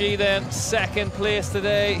Boischi then second place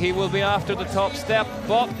today. He will be after the top step,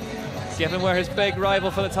 but given where his big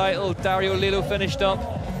rival for the title, Dario Lillo, finished up,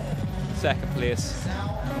 second place,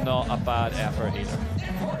 not a bad effort either.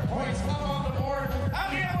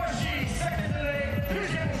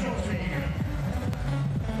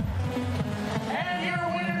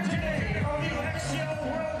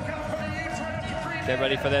 Get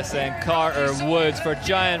ready for this then. Carter Woods for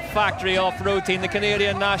Giant Factory Off-Road Team, the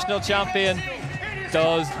Canadian national champion,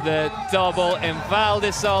 does the double in Val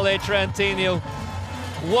Di Sole Trentino.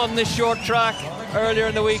 Won the short track earlier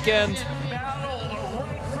in the weekend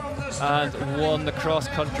and won the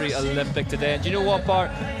cross-country Olympic today. And do you know what,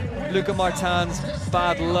 Bart? Luca Martin's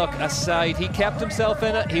bad luck aside, he kept himself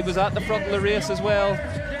in it. He was at the front of the race as well.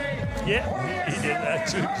 Yeah, he did that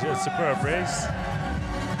too. A superb race.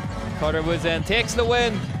 Carter Woods then takes the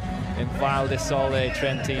win in Val Di Sole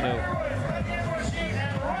Trentino.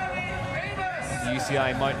 The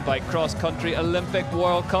UCI Mountain Bike Cross Country Olympic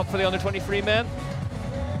World Cup for the under-23 men.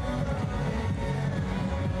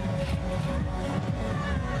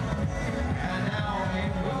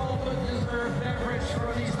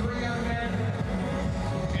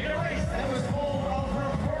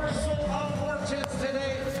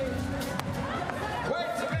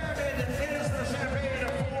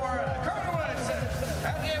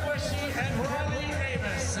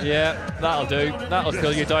 Yeah, that'll do. That'll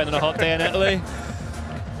cool you down on a hot day in Italy.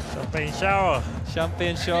 Champagne shower.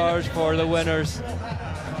 Champagne showers for the winners.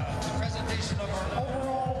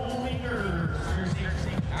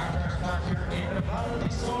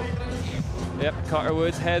 Yep, Carter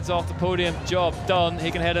Woods heads off the podium. Job done. He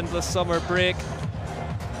can head into the summer break.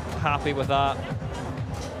 Happy with that.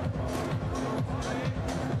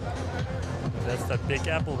 That's that big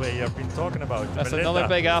apple way you've been talking about. That's Melinda. another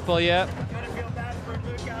big apple, yeah.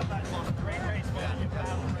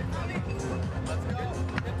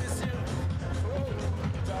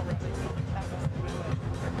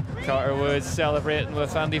 Carter Woods celebrating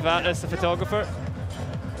with Andy Vatis, the photographer,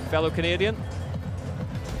 fellow Canadian.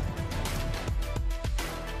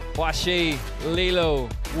 Boischi, Lillo,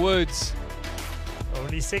 Woods.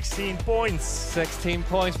 Only 16 points. 16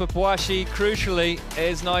 points, but Boischi, crucially,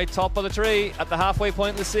 is now top of the tree at the halfway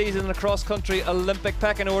point of the season in the cross-country Olympic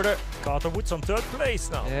pecking order. Carter Woods on third place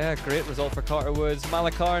now. Yeah, great result for Carter Woods.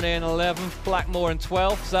 Malacarne in 11th, Blackmore in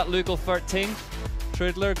 12th, Zatlukel 13th,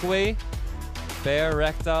 Trudler, Gui, Bear,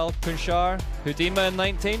 Rekdal, Punchar, Hudima in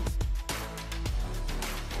 19th.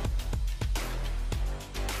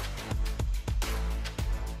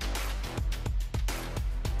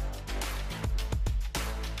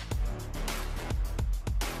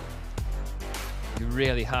 You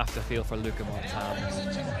really have to feel for Luca Martin.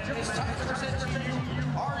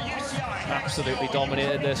 Absolutely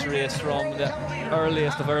dominated this race from the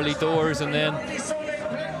earliest of early doors, and then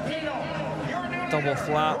double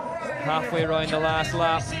flap halfway around the last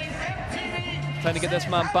lap. Trying to get this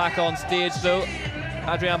man back on stage though.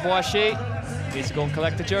 Adrien Boishy needs to go and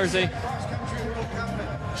collect the jersey.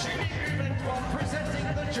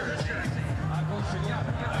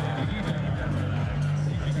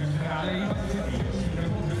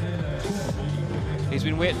 He's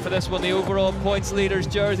been waiting for this one. The overall points leader's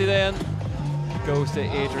jersey then goes to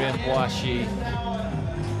Adrien Boishy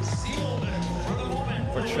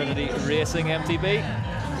for Trinity Racing MTB.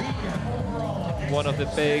 One of the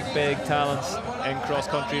big talents in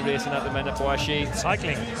cross-country racing at the minute, Boishy.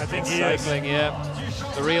 Cycling, I think he is. Cycling, yeah.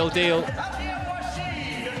 The real deal.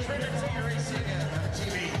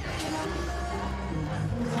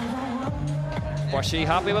 Boishy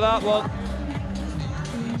happy with that one.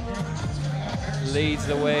 Leads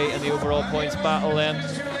the way in the overall points battle then.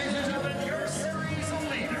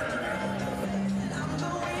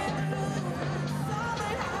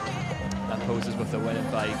 And poses with the winning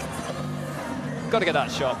bike. Got to get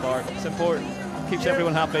that shot, Bart. It's important. Keeps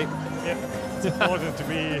everyone happy. Yeah, it's important to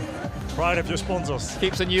be proud of your sponsors.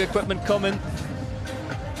 Keeps the new equipment coming.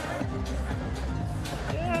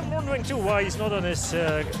 Yeah, I'm wondering too why he's not on his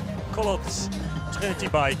colored Trinity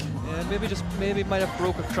bike. Yeah, maybe might have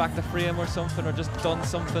broke or cracked the frame or something, or just done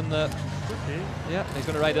something that. Could be. Yeah, he's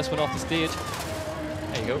going to ride this one off the stage.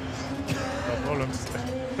 There you go. No problems.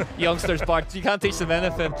 Youngsters, Bart, you can't teach them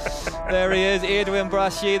anything. There he is, Adrien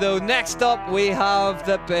Boishy though. Next up we have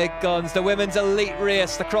the big guns, the women's elite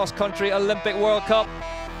race, the cross-country Olympic World Cup.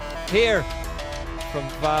 Here from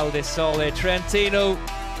Val Di Sole Trentino.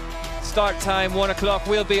 Start time 1 o'clock,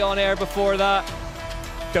 we'll be on air before that.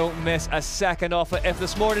 Don't miss a second off it. If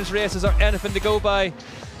this morning's races are anything to go by,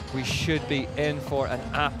 we should be in for an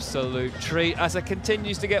absolute treat as it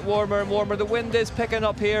continues to get warmer and warmer. The wind is picking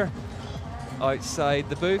up here outside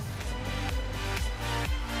the booth,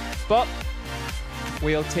 but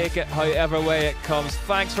we'll take it however way it comes.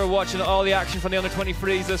 Thanks for watching all the action from the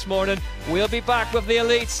under-23s this morning. We'll be back with the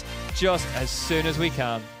elites just as soon as we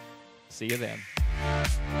can. See you then.